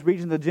over into this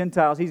region of the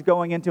Gentiles, he's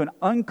going into an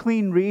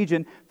unclean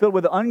region filled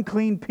with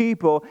unclean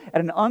people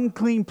at an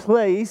unclean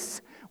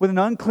place with an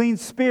unclean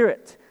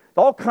spirit.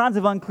 All kinds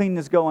of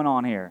uncleanness going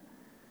on here,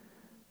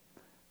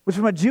 which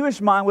from a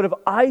Jewish mind would have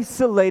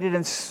isolated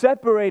and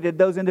separated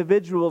those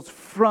individuals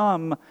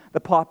from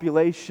the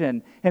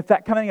population. In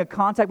fact, coming in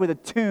contact with a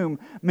tomb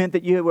meant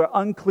that you were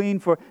unclean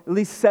for at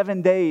least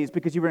 7 days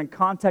because you were in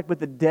contact with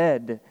the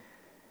dead.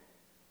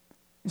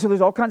 And so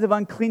there's all kinds of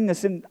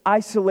uncleanness and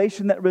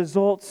isolation that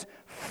results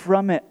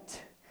from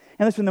it.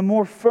 And listen, the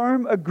more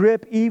firm a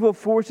grip evil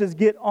forces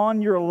get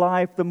on your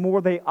life, the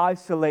more they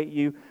isolate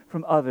you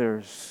from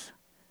others.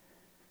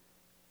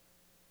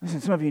 Listen,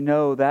 some of you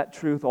know that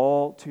truth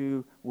all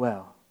too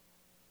well.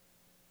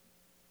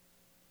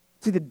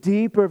 See, the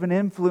deeper of an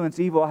influence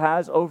evil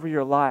has over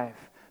your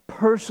life,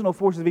 personal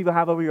forces of evil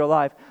have over your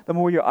life, the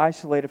more you're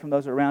isolated from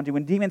those around you.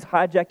 When demons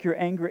hijack your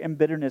anger and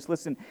bitterness,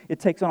 listen, it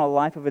takes on a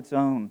life of its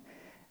own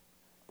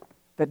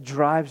that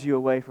drives you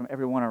away from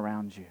everyone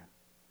around you.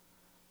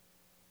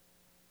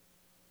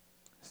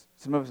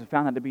 Some of us have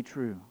found that to be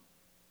true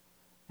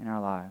in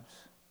our lives.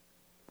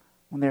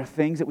 When there are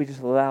things that we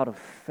just allow to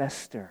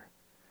fester,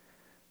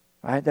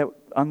 right? That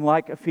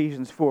unlike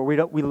Ephesians 4,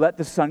 we let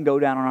the sun go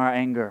down on our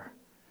anger.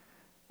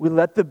 We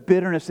let the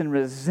bitterness and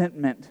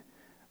resentment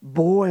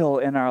boil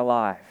in our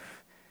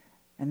life.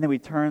 And then we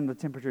turn the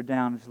temperature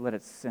down and just let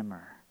it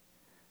simmer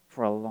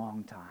for a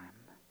long time.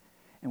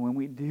 And when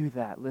we do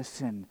that,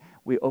 listen,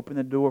 we open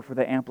the door for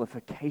the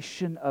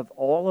amplification of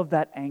all of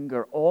that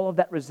anger, all of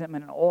that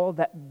resentment, and all of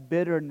that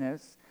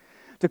bitterness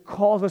to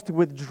cause us to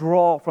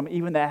withdraw from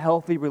even the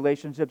healthy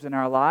relationships in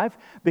our life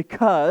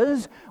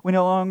because we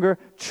no longer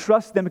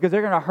trust them because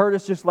they're going to hurt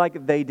us just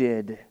like they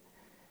did.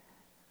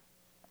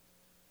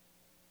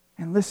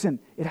 And listen,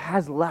 it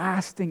has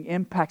lasting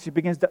impacts. You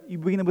begin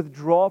to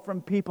withdraw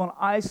from people and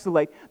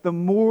isolate. The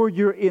more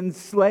you're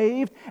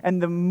enslaved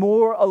and the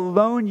more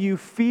alone you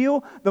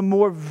feel, the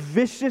more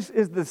vicious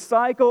is the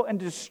cycle and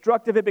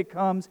destructive it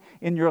becomes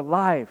in your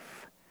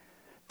life.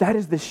 That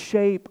is the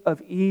shape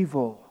of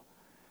evil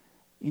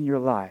in your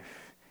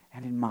life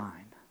and in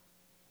mine.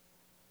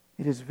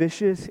 It is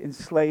vicious,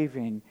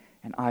 enslaving,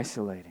 and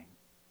isolating.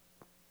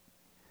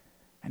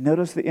 And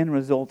notice the end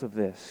result of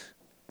this.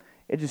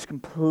 It just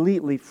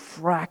completely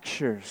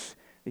fractures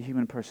the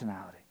human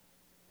personality,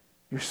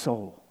 your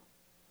soul.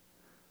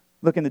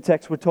 Look in the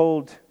text, we're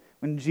told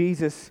when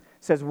Jesus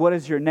says, "What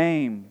is your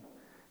name?"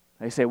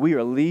 They say, "We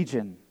are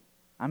legion."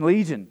 I'm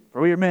legion,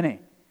 for we are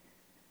many.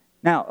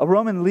 Now, a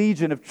Roman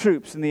legion of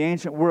troops in the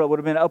ancient world would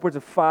have been upwards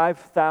of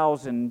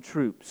 5,000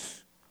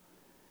 troops.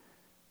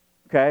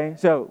 Okay,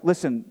 so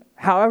listen,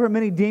 however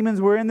many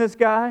demons were in this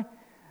guy,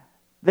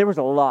 there was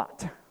a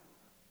lot.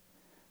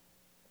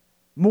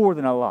 More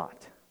than a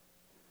lot.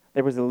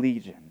 There was a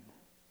legion.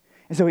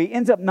 And so he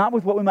ends up not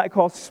with what we might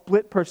call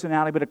split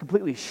personality, but a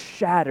completely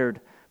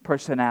shattered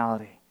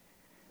personality.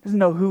 Doesn't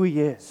know who he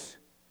is.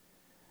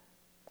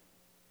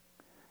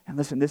 And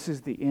listen, this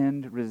is the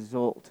end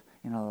result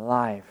in a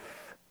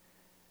life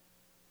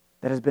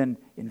that has been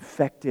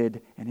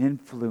infected and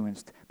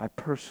influenced by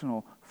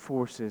personal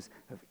forces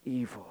of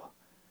evil.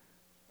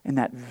 In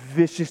that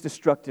vicious,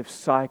 destructive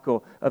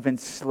cycle of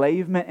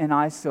enslavement and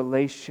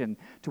isolation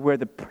to where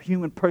the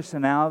human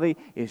personality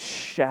is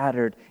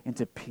shattered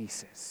into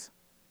pieces.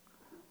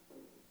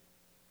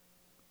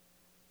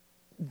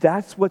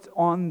 That's what's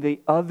on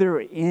the other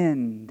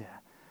end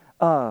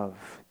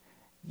of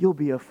you'll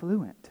be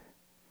affluent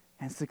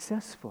and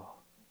successful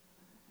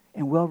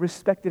and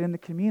well-respected in the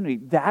community.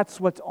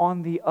 That's what's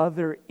on the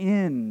other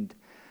end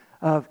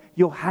of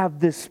you'll have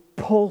this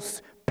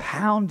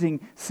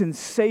pulse-pounding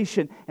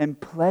sensation and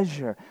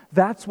pleasure.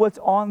 That's what's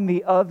on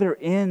the other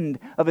end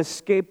of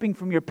escaping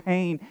from your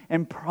pain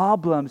and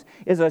problems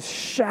is a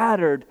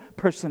shattered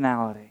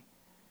personality.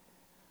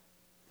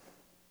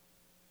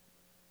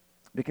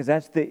 Because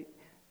that's the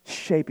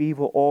shape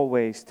evil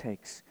always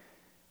takes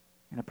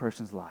in a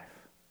person's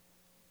life.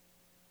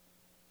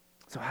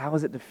 So how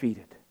is it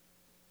defeated?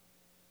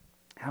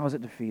 How is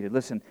it defeated?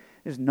 Listen,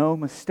 there's no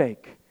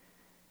mistake.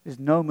 There's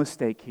no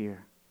mistake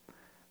here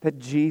that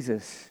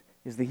Jesus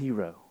is the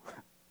hero.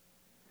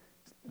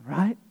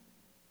 Right?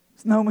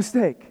 It's no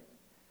mistake.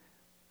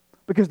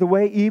 Because the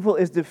way evil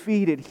is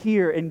defeated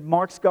here in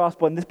Mark's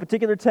gospel, in this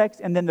particular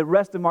text, and then the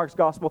rest of Mark's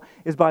gospel,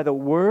 is by the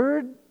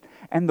word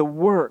and the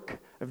work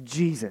of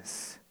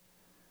Jesus.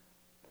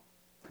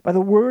 By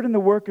the word and the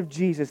work of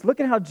Jesus.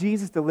 Look at how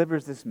Jesus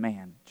delivers this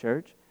man,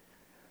 church.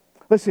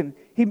 Listen,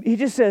 he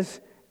just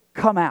says,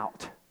 "Come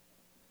out."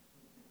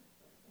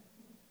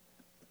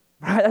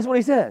 Right? That's what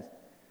he says.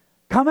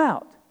 Come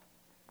out.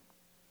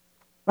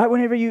 Right?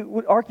 Whenever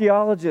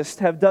archaeologists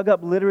have dug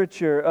up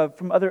literature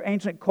from other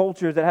ancient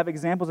cultures that have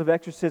examples of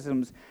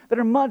exorcisms that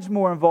are much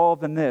more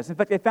involved than this. In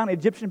fact, they found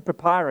Egyptian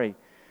papyri,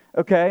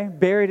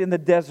 buried in the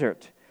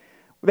desert,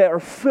 that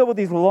are filled with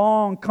these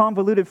long,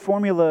 convoluted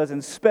formulas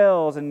and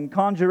spells and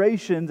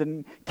conjurations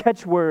and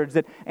catchwords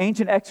that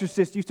ancient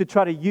exorcists used to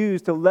try to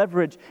use to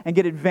leverage and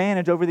get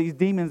advantage over these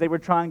demons they were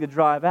trying to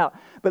drive out.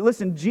 But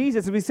listen,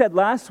 Jesus, as we said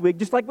last week,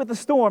 just like with the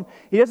storm,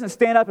 he doesn't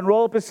stand up and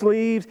roll up his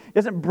sleeves. He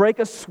doesn't break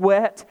a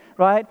sweat,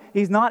 right?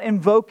 He's not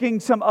invoking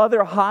some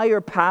other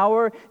higher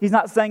power. He's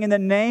not saying, "In the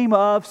name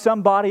of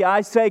somebody, I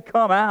say,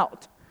 come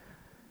out."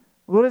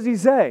 What does he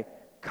say?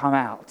 Come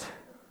out.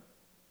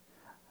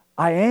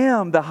 I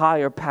am the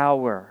higher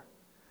power.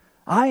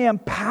 I am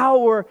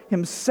power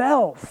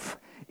himself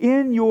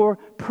in your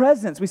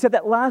presence. We said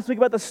that last week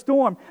about the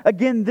storm.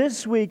 Again,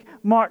 this week,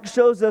 Mark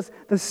shows us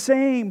the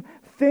same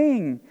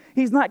thing.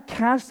 He's not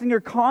casting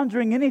or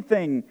conjuring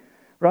anything,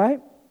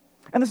 right?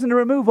 And listen, to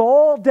remove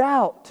all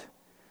doubt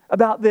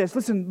about this,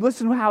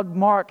 listen how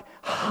Mark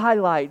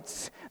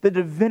highlights the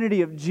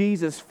divinity of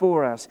Jesus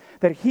for us.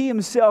 That he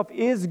himself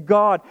is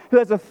God who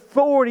has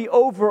authority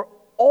over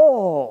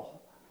all.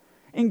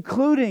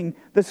 including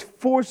the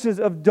forces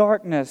of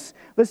darkness.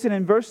 Listen,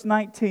 in verse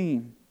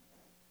 19.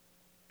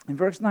 In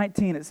verse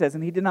 19 it says,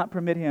 and he did not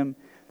permit him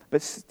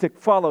but to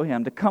follow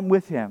him, to come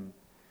with him,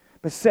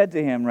 but said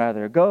to him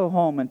rather, go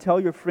home and tell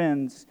your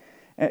friends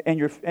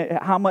and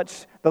how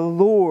much the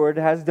Lord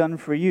has done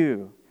for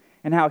you,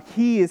 and how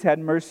he has had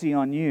mercy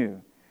on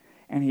you.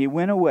 And he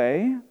went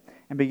away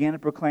and began to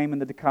proclaim in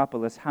the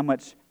Decapolis how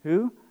much,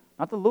 who?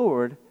 Not the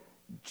Lord,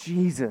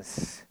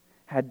 Jesus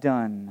had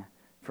done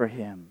for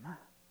him.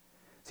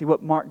 See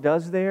what Mark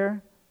does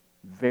there?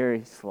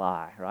 Very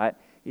sly, right?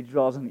 He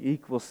draws an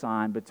equal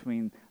sign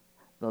between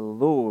the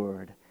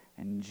Lord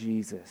and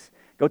Jesus.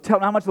 Go tell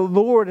them how much the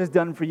Lord has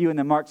done for you. And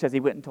then Mark says he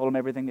went and told him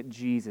everything that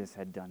Jesus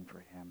had done for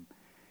him.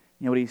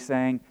 You know what he's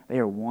saying? They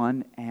are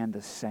one and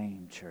the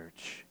same,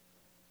 church.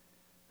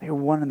 They are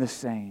one and the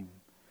same.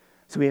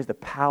 So he has the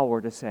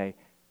power to say,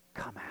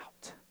 come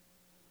out.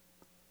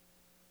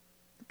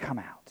 Come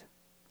out.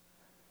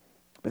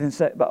 But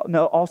then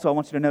also I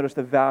want you to notice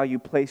the value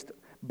placed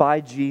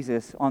by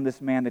Jesus on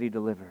this man that he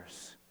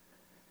delivers.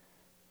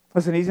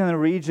 Listen, he's in a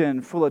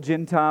region full of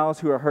Gentiles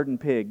who are herding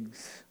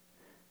pigs.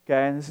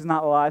 Okay, and this is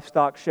not a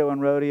livestock show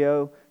and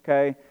rodeo.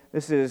 Okay,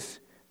 this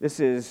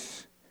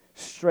is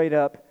straight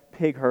up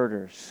pig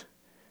herders.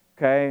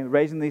 Okay,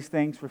 raising these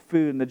things for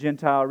food in the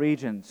Gentile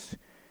regions.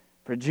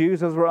 For Jews,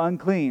 those were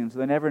unclean, so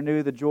they never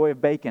knew the joy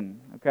of bacon.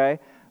 Okay,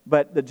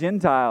 but the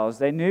Gentiles,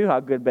 they knew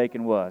how good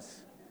bacon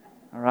was.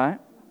 All right.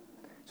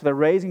 So they're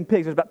raising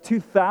pigs. There's about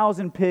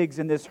 2,000 pigs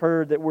in this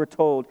herd that we're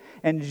told.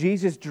 And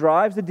Jesus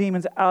drives the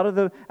demons out of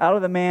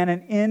the man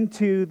and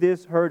into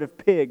this herd of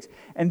pigs.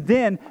 And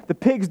then the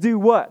pigs do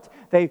what?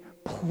 They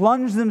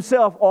plunge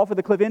themselves off of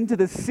the cliff into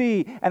the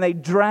sea and they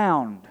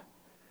drowned.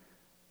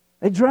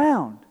 They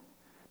drowned.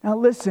 Now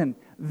listen,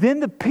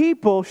 then the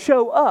people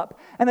show up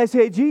and they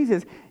say,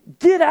 Jesus,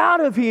 get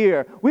out of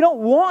here. We don't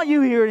want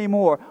you here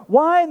anymore.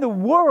 Why in the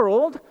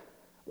world,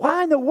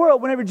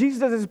 whenever Jesus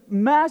does this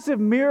massive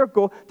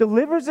miracle,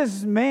 delivers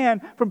this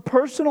man from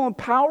personal and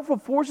powerful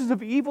forces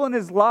of evil in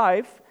his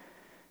life,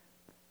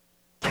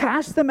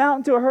 casts them out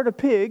into a herd of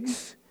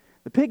pigs,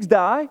 the pigs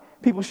die,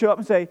 people show up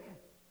and say,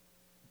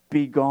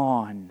 be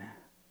gone.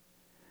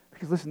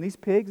 Because listen, these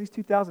pigs, these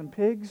 2,000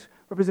 pigs,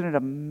 represented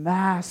a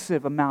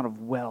massive amount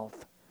of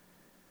wealth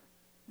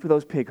for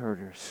those pig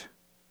herders.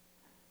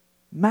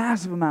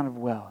 Massive amount of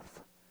wealth.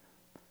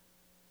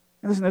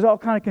 And listen, there's all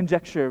kind of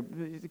conjecture.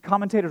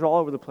 Commentators are all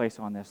over the place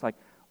on this. Like,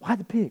 why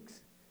the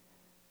pigs?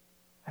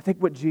 I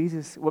think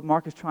what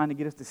Mark is trying to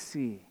get us to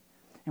see,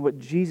 and what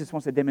Jesus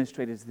wants to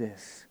demonstrate is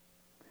this.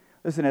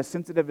 Listen, as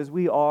sensitive as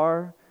we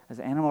are,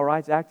 as animal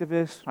rights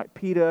activists, like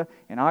PETA,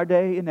 in our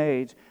day and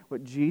age,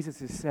 what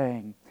Jesus is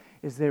saying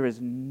is there is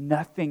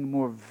nothing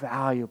more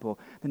valuable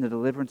than the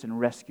deliverance and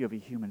rescue of a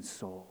human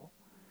soul.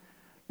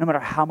 No matter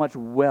how much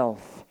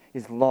wealth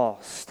is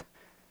lost,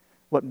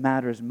 what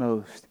matters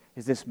most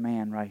is this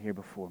man right here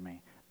before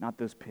me, not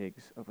those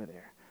pigs over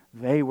there.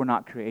 They were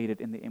not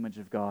created in the image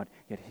of God,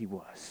 yet he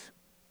was.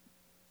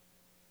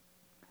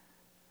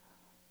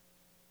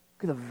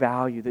 Look at the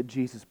value that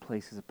Jesus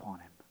places upon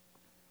him.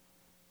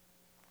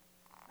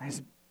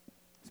 It's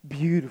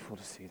beautiful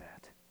to see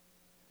that.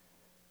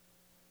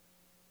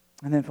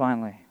 And then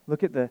finally,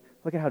 look at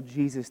how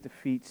Jesus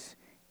defeats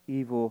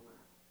evil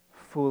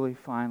fully,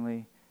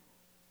 finally,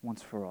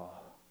 once for all.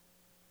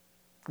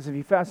 Because if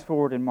you fast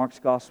forward in Mark's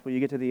gospel, you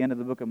get to the end of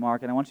the book of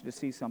Mark, and I want you to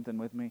see something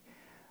with me.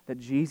 That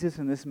Jesus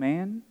and this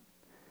man,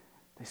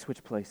 they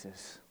switch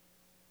places.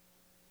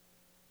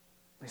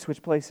 They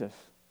switch places.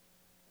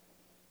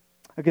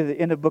 Okay, at the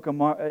end of the book of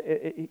Mark,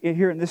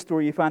 here in this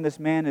story, you find this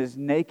man is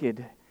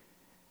naked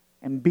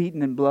and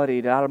beaten and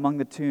bloodied out among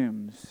the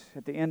tombs.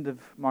 At the end of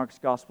Mark's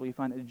gospel, you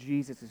find that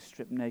Jesus is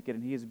stripped naked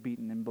and he is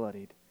beaten and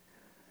bloodied.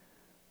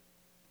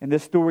 In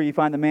this story, you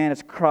find the man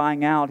is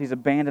crying out. He's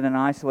abandoned and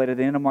isolated. At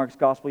the end of Mark's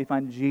gospel, you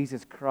find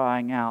Jesus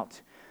crying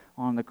out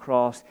on the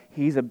cross.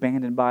 He's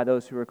abandoned by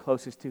those who are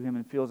closest to him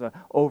and feels an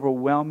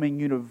overwhelming,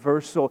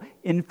 universal,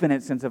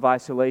 infinite sense of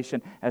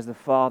isolation as the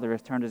Father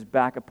has turned his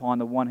back upon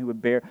the one who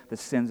would bear the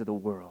sins of the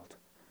world.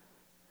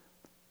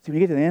 See,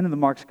 when you get to the end of the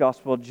Mark's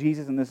gospel,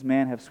 Jesus and this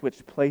man have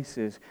switched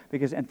places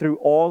and through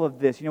all of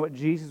this, you know what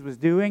Jesus was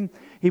doing?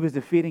 He was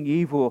defeating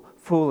evil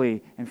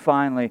fully and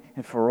finally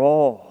and for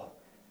all.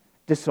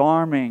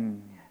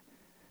 Disarming,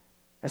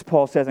 as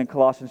Paul says in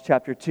Colossians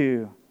chapter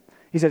 2.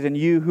 He says, and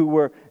you who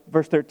were,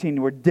 verse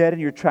 13, were dead in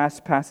your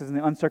trespasses and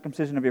the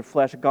uncircumcision of your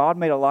flesh, God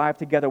made alive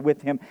together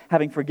with him,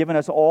 having forgiven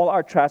us all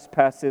our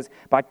trespasses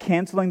by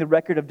canceling the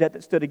record of debt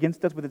that stood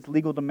against us with its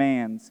legal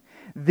demands.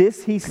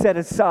 This he set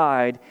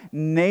aside,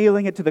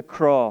 nailing it to the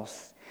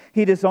cross.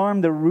 He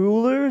disarmed the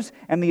rulers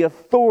and the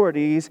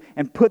authorities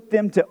and put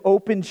them to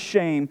open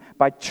shame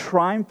by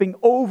triumphing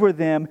over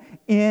them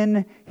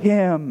in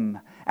him.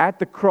 At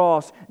the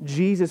cross,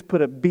 Jesus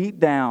put a beat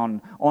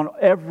down on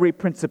every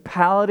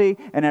principality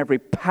and every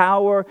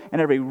power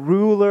and every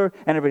ruler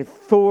and every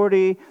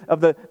authority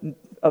of the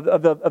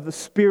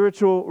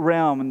spiritual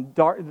realm and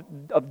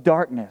of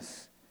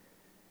darkness.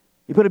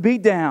 He put a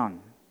beat down.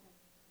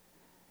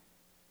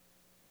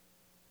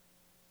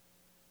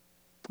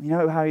 You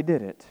know how he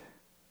did it?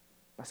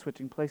 By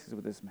switching places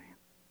with this man.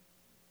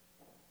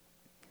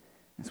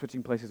 And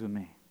switching places with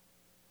me.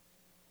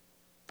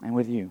 And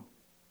with you.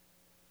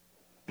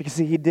 Because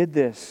see, he did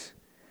this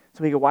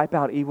so he could wipe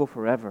out evil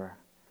forever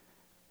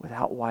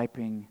without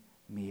wiping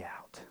me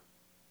out.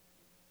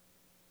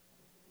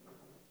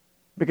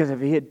 Because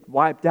if he had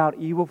wiped out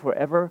evil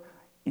forever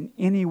in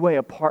any way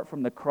apart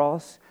from the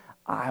cross,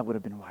 I would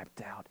have been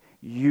wiped out.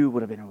 You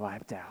would have been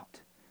wiped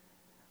out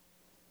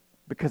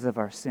because of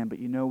our sin. But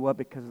you know what?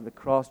 Because of the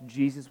cross,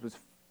 Jesus was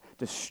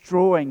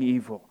destroying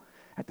evil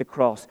at the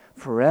cross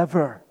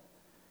forever.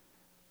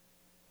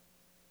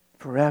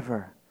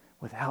 Forever,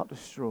 without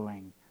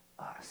destroying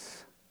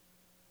us.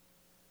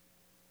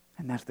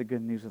 And that's the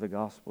good news of the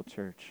gospel,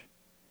 church.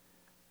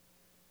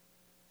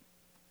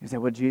 Is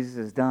that what Jesus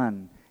has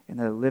done in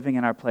the living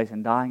in our place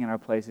and dying in our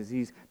place is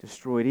He's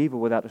destroyed evil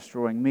without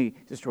destroying me.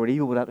 He's destroyed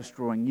evil without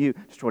destroying you.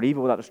 Destroyed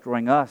evil without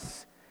destroying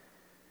us.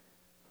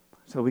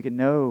 So we could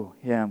know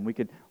Him. We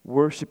could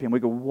worship Him. We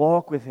could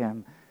walk with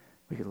Him.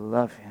 We could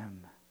love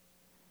Him.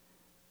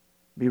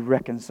 Be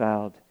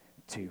reconciled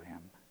to Him.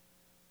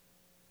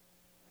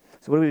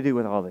 So what do we do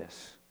with all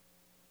this?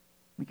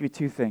 Let me give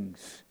you two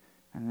things,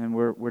 and then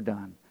we're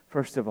done.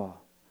 First of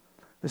all,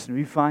 listen, if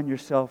you find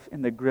yourself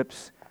in the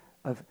grips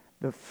of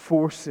the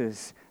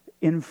forces,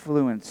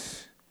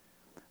 influence,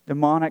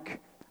 demonic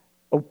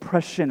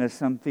oppression, as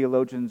some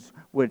theologians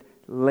would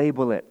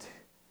label it.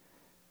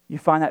 You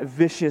find that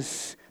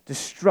vicious,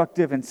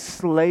 destructive,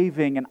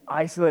 enslaving, and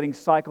isolating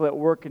cycle at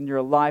work in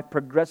your life,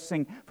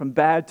 progressing from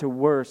bad to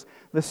worse.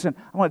 Listen,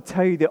 I want to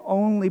tell you the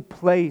only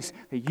place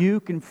that you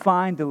can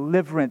find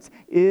deliverance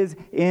is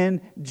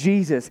in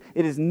Jesus.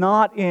 It is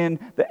not in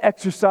the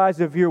exercise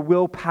of your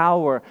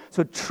willpower.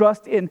 So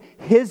trust in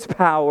His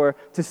power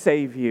to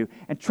save you,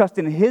 and trust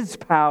in His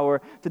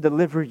power to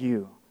deliver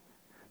you.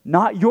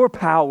 Not your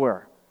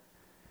power.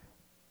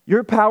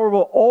 Your power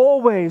will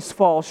always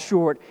fall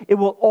short. It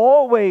will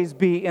always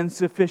be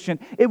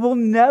insufficient. It will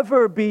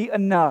never be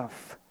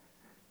enough.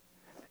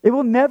 It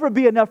will never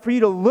be enough for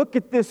you to look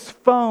at this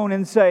phone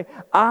and say,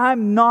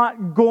 I'm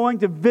not going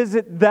to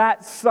visit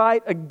that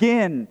site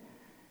again.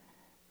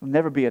 It will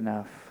never be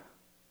enough.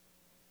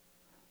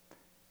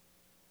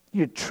 You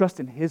need to trust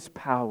in His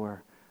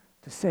power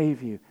to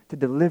save you, to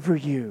deliver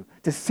you,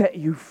 to set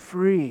you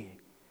free.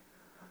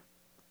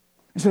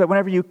 And so that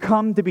whenever you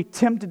come to be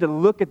tempted to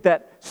look at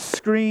that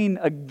screen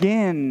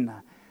again,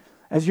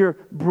 as you're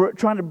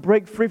trying to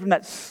break free from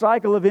that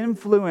cycle of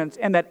influence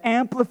and that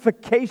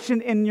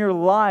amplification in your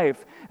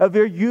life of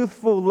your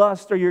youthful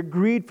lust or your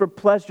greed for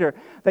pleasure,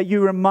 that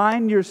you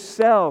remind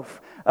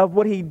yourself of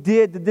what He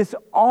did to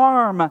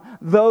disarm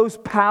those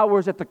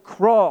powers at the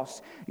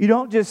cross. You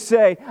don't just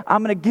say,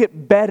 I'm going to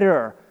get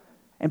better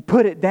and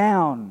put it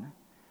down.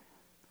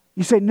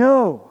 You say,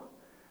 no,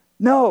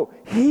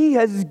 He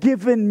has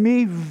given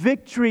me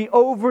victory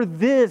over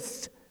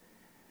this.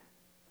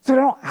 So I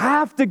don't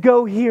have to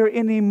go here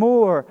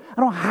anymore.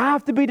 I don't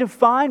have to be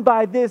defined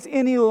by this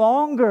any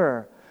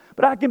longer.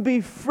 But I can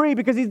be free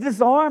because He's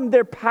disarmed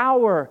their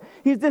power.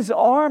 He's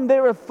disarmed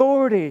their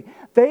authority.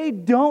 They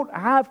don't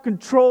have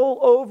control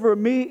over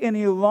me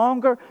any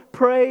longer.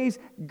 Praise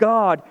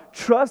God.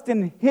 Trust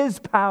in His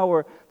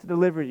power to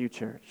deliver you,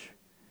 church.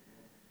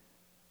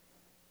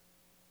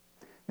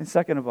 And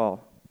second of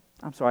all,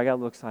 I'm sorry, I got a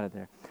little excited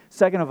there.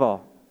 Second of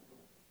all,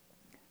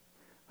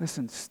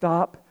 listen,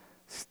 stop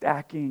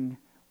stacking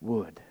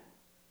wood.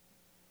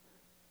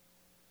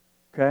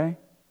 Okay?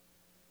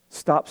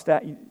 Stop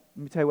stacking.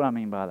 Let me tell you what I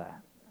mean by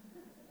that.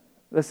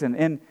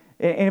 Listen,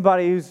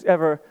 anybody who's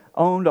ever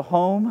owned a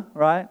home,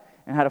 right,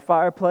 and had a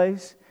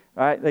fireplace,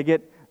 right,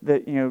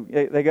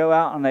 they go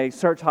out and they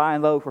search high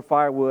and low for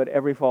firewood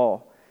every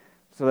fall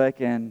so they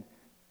can,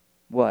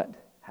 what?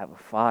 Have a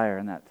fire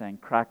in that thing,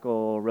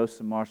 crackle, roast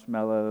some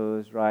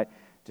marshmallows, right?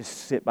 Just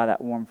sit by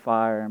that warm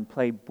fire and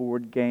play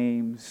board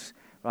games,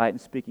 right? And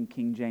speaking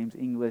King James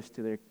English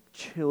to their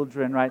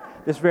children, right?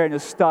 This very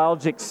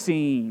nostalgic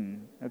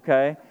scene,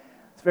 okay?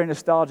 It's a very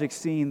nostalgic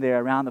scene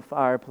there around the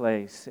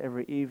fireplace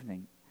every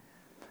evening.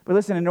 But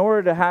listen, in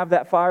order to have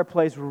that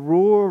fireplace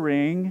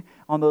roaring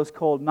on those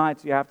cold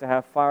nights, you have to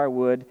have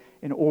firewood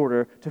in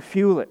order to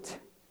fuel it.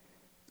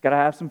 It's got to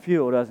have some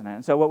fuel, doesn't it?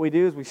 And so what we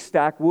do is we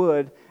stack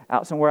wood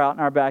out somewhere out in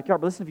our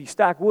backyard. But listen, if you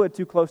stack wood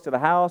too close to the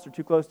house or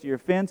too close to your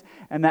fence,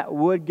 and that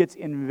wood gets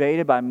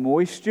invaded by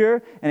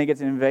moisture, and it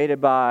gets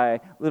invaded by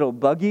little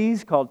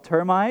buggies called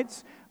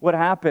termites, what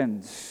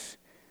happens?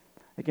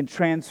 It can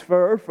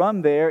transfer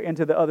from there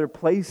into the other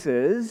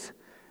places,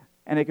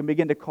 and it can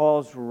begin to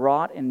cause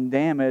rot and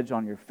damage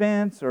on your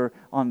fence or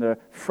on the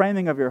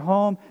framing of your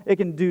home. It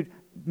can do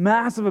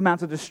massive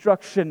amounts of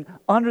destruction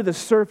under the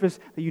surface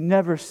that you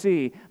never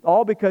see,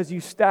 all because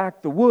you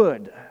stacked the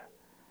wood.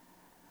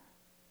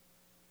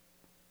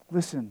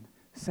 Listen,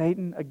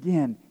 Satan,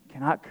 again,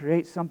 cannot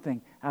create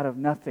something out of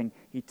nothing.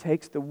 He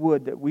takes the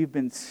wood that we've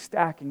been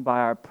stacking by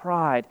our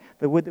pride,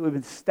 the wood that we've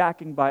been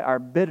stacking by our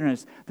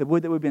bitterness, the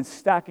wood that we've been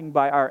stacking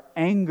by our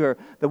anger,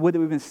 the wood that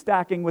we've been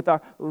stacking with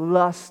our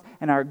lust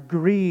and our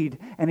greed,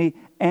 and he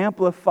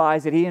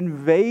amplifies it. He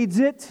invades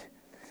it,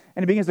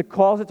 And it begins to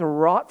cause it to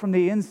rot from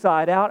the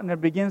inside out, and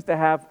it begins to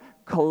have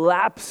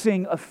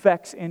collapsing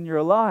effects in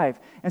your life.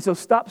 And so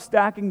stop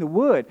stacking the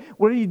wood.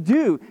 What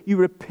do? You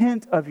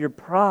repent of your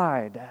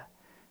pride,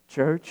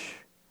 church.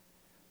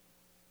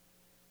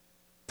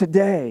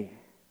 Today,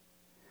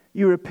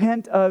 you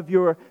repent of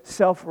your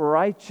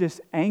self-righteous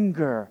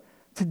anger.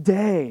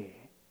 Today,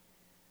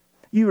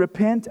 you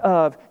repent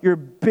of your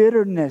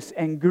bitterness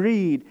and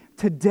greed.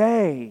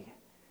 Today,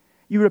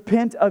 you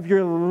repent of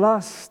your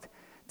lust.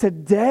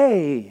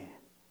 Today,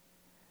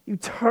 you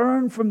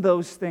turn from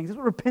those things. That's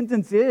what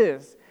repentance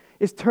is.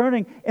 It's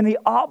turning in the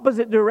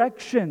opposite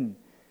direction.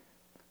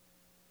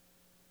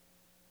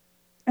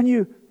 And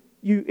you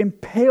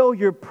impale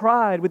your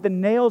pride with the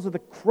nails of the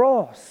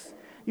cross.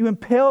 You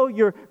impale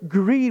your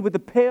greed with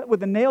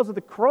the nails of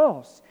the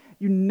cross.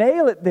 You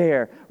nail it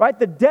there, right?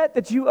 The debt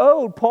that you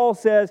owed, Paul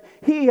says,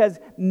 He has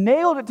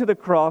nailed it to the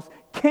cross,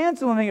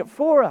 canceling it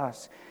for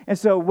us. And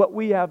so what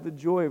we have the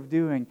joy of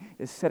doing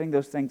is setting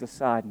those things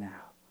aside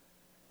now,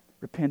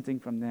 repenting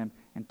from them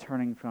and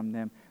turning from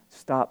them.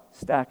 Stop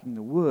stacking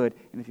the wood.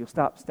 And if you'll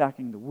stop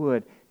stacking the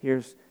wood,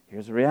 here's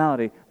the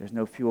reality. There's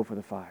no fuel for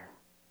the fire.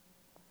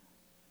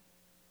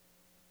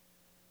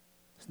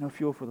 There's no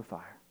fuel for the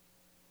fire.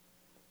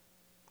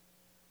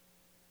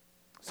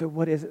 So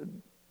what is it?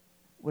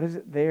 What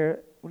is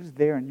there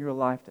in your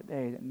life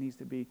today that needs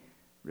to be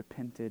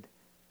repented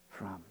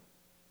from?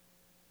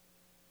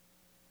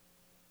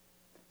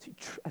 So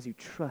as you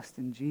trust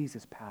in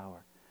Jesus'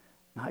 power,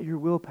 not your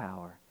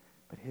willpower,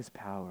 but His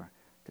power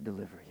to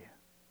deliver you.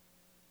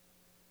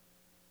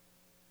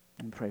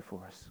 And pray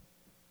for us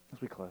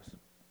as we close.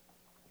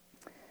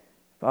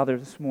 Father,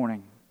 this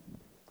morning,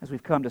 as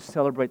we've come to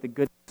celebrate the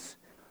goodness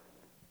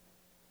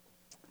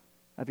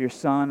of your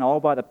Son, all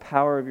by the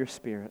power of your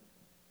Spirit,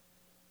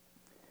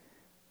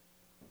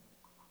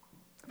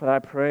 Father, I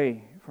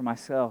pray for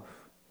myself,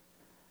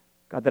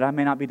 God, that I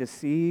may not be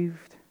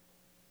deceived,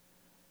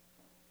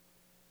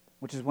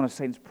 which is one of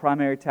Satan's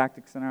primary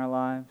tactics in our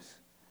lives.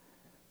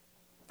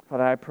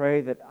 Father, I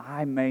pray that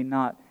I may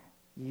not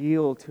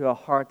yield to a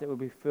heart that would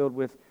be filled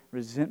with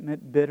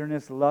resentment,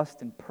 bitterness,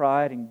 lust, and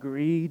pride, and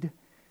greed.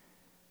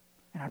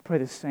 And I pray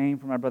the same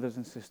for my brothers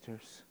and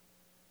sisters.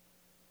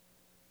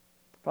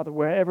 Father,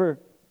 wherever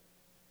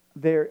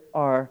there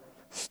are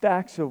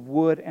stacks of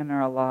wood in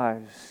our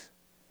lives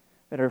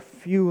that are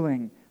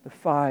fueling the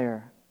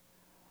fire,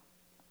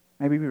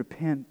 may we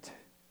repent.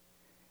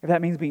 If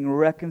that means being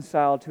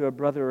reconciled to a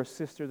brother or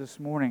sister this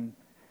morning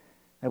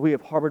that we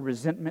have harbored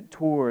resentment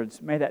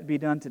towards, may that be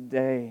done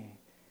today,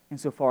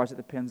 insofar as it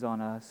depends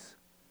on us.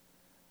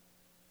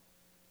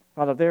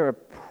 Father, there are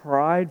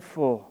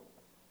prideful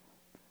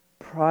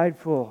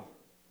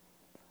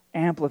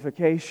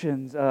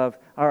amplifications of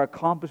our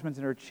accomplishments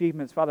and our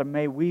achievements. Father,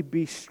 may we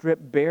be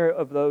stripped bare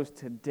of those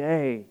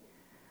today.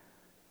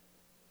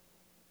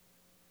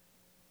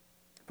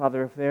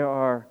 Father, if there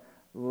are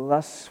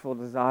lustful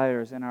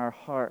desires in our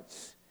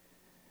hearts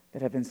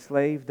that have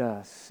enslaved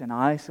us and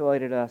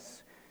isolated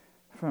us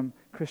from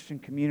Christian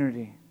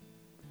community,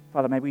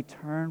 Father, may we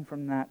turn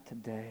from that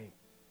today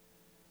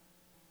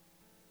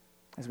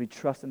as we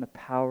trust in the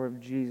power of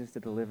Jesus to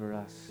deliver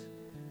us.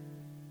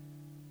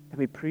 That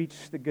we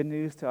preach the good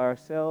news to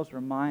ourselves,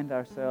 remind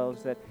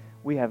ourselves that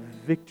we have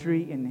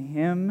victory in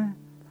Him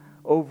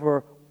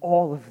over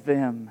all of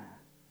them.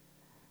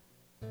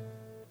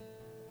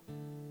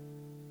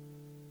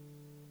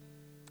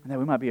 And that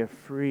we might be a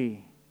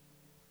free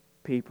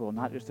people,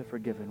 not just a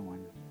forgiven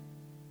one.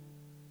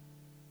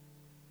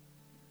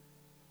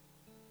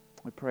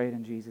 We pray it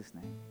in Jesus'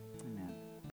 name.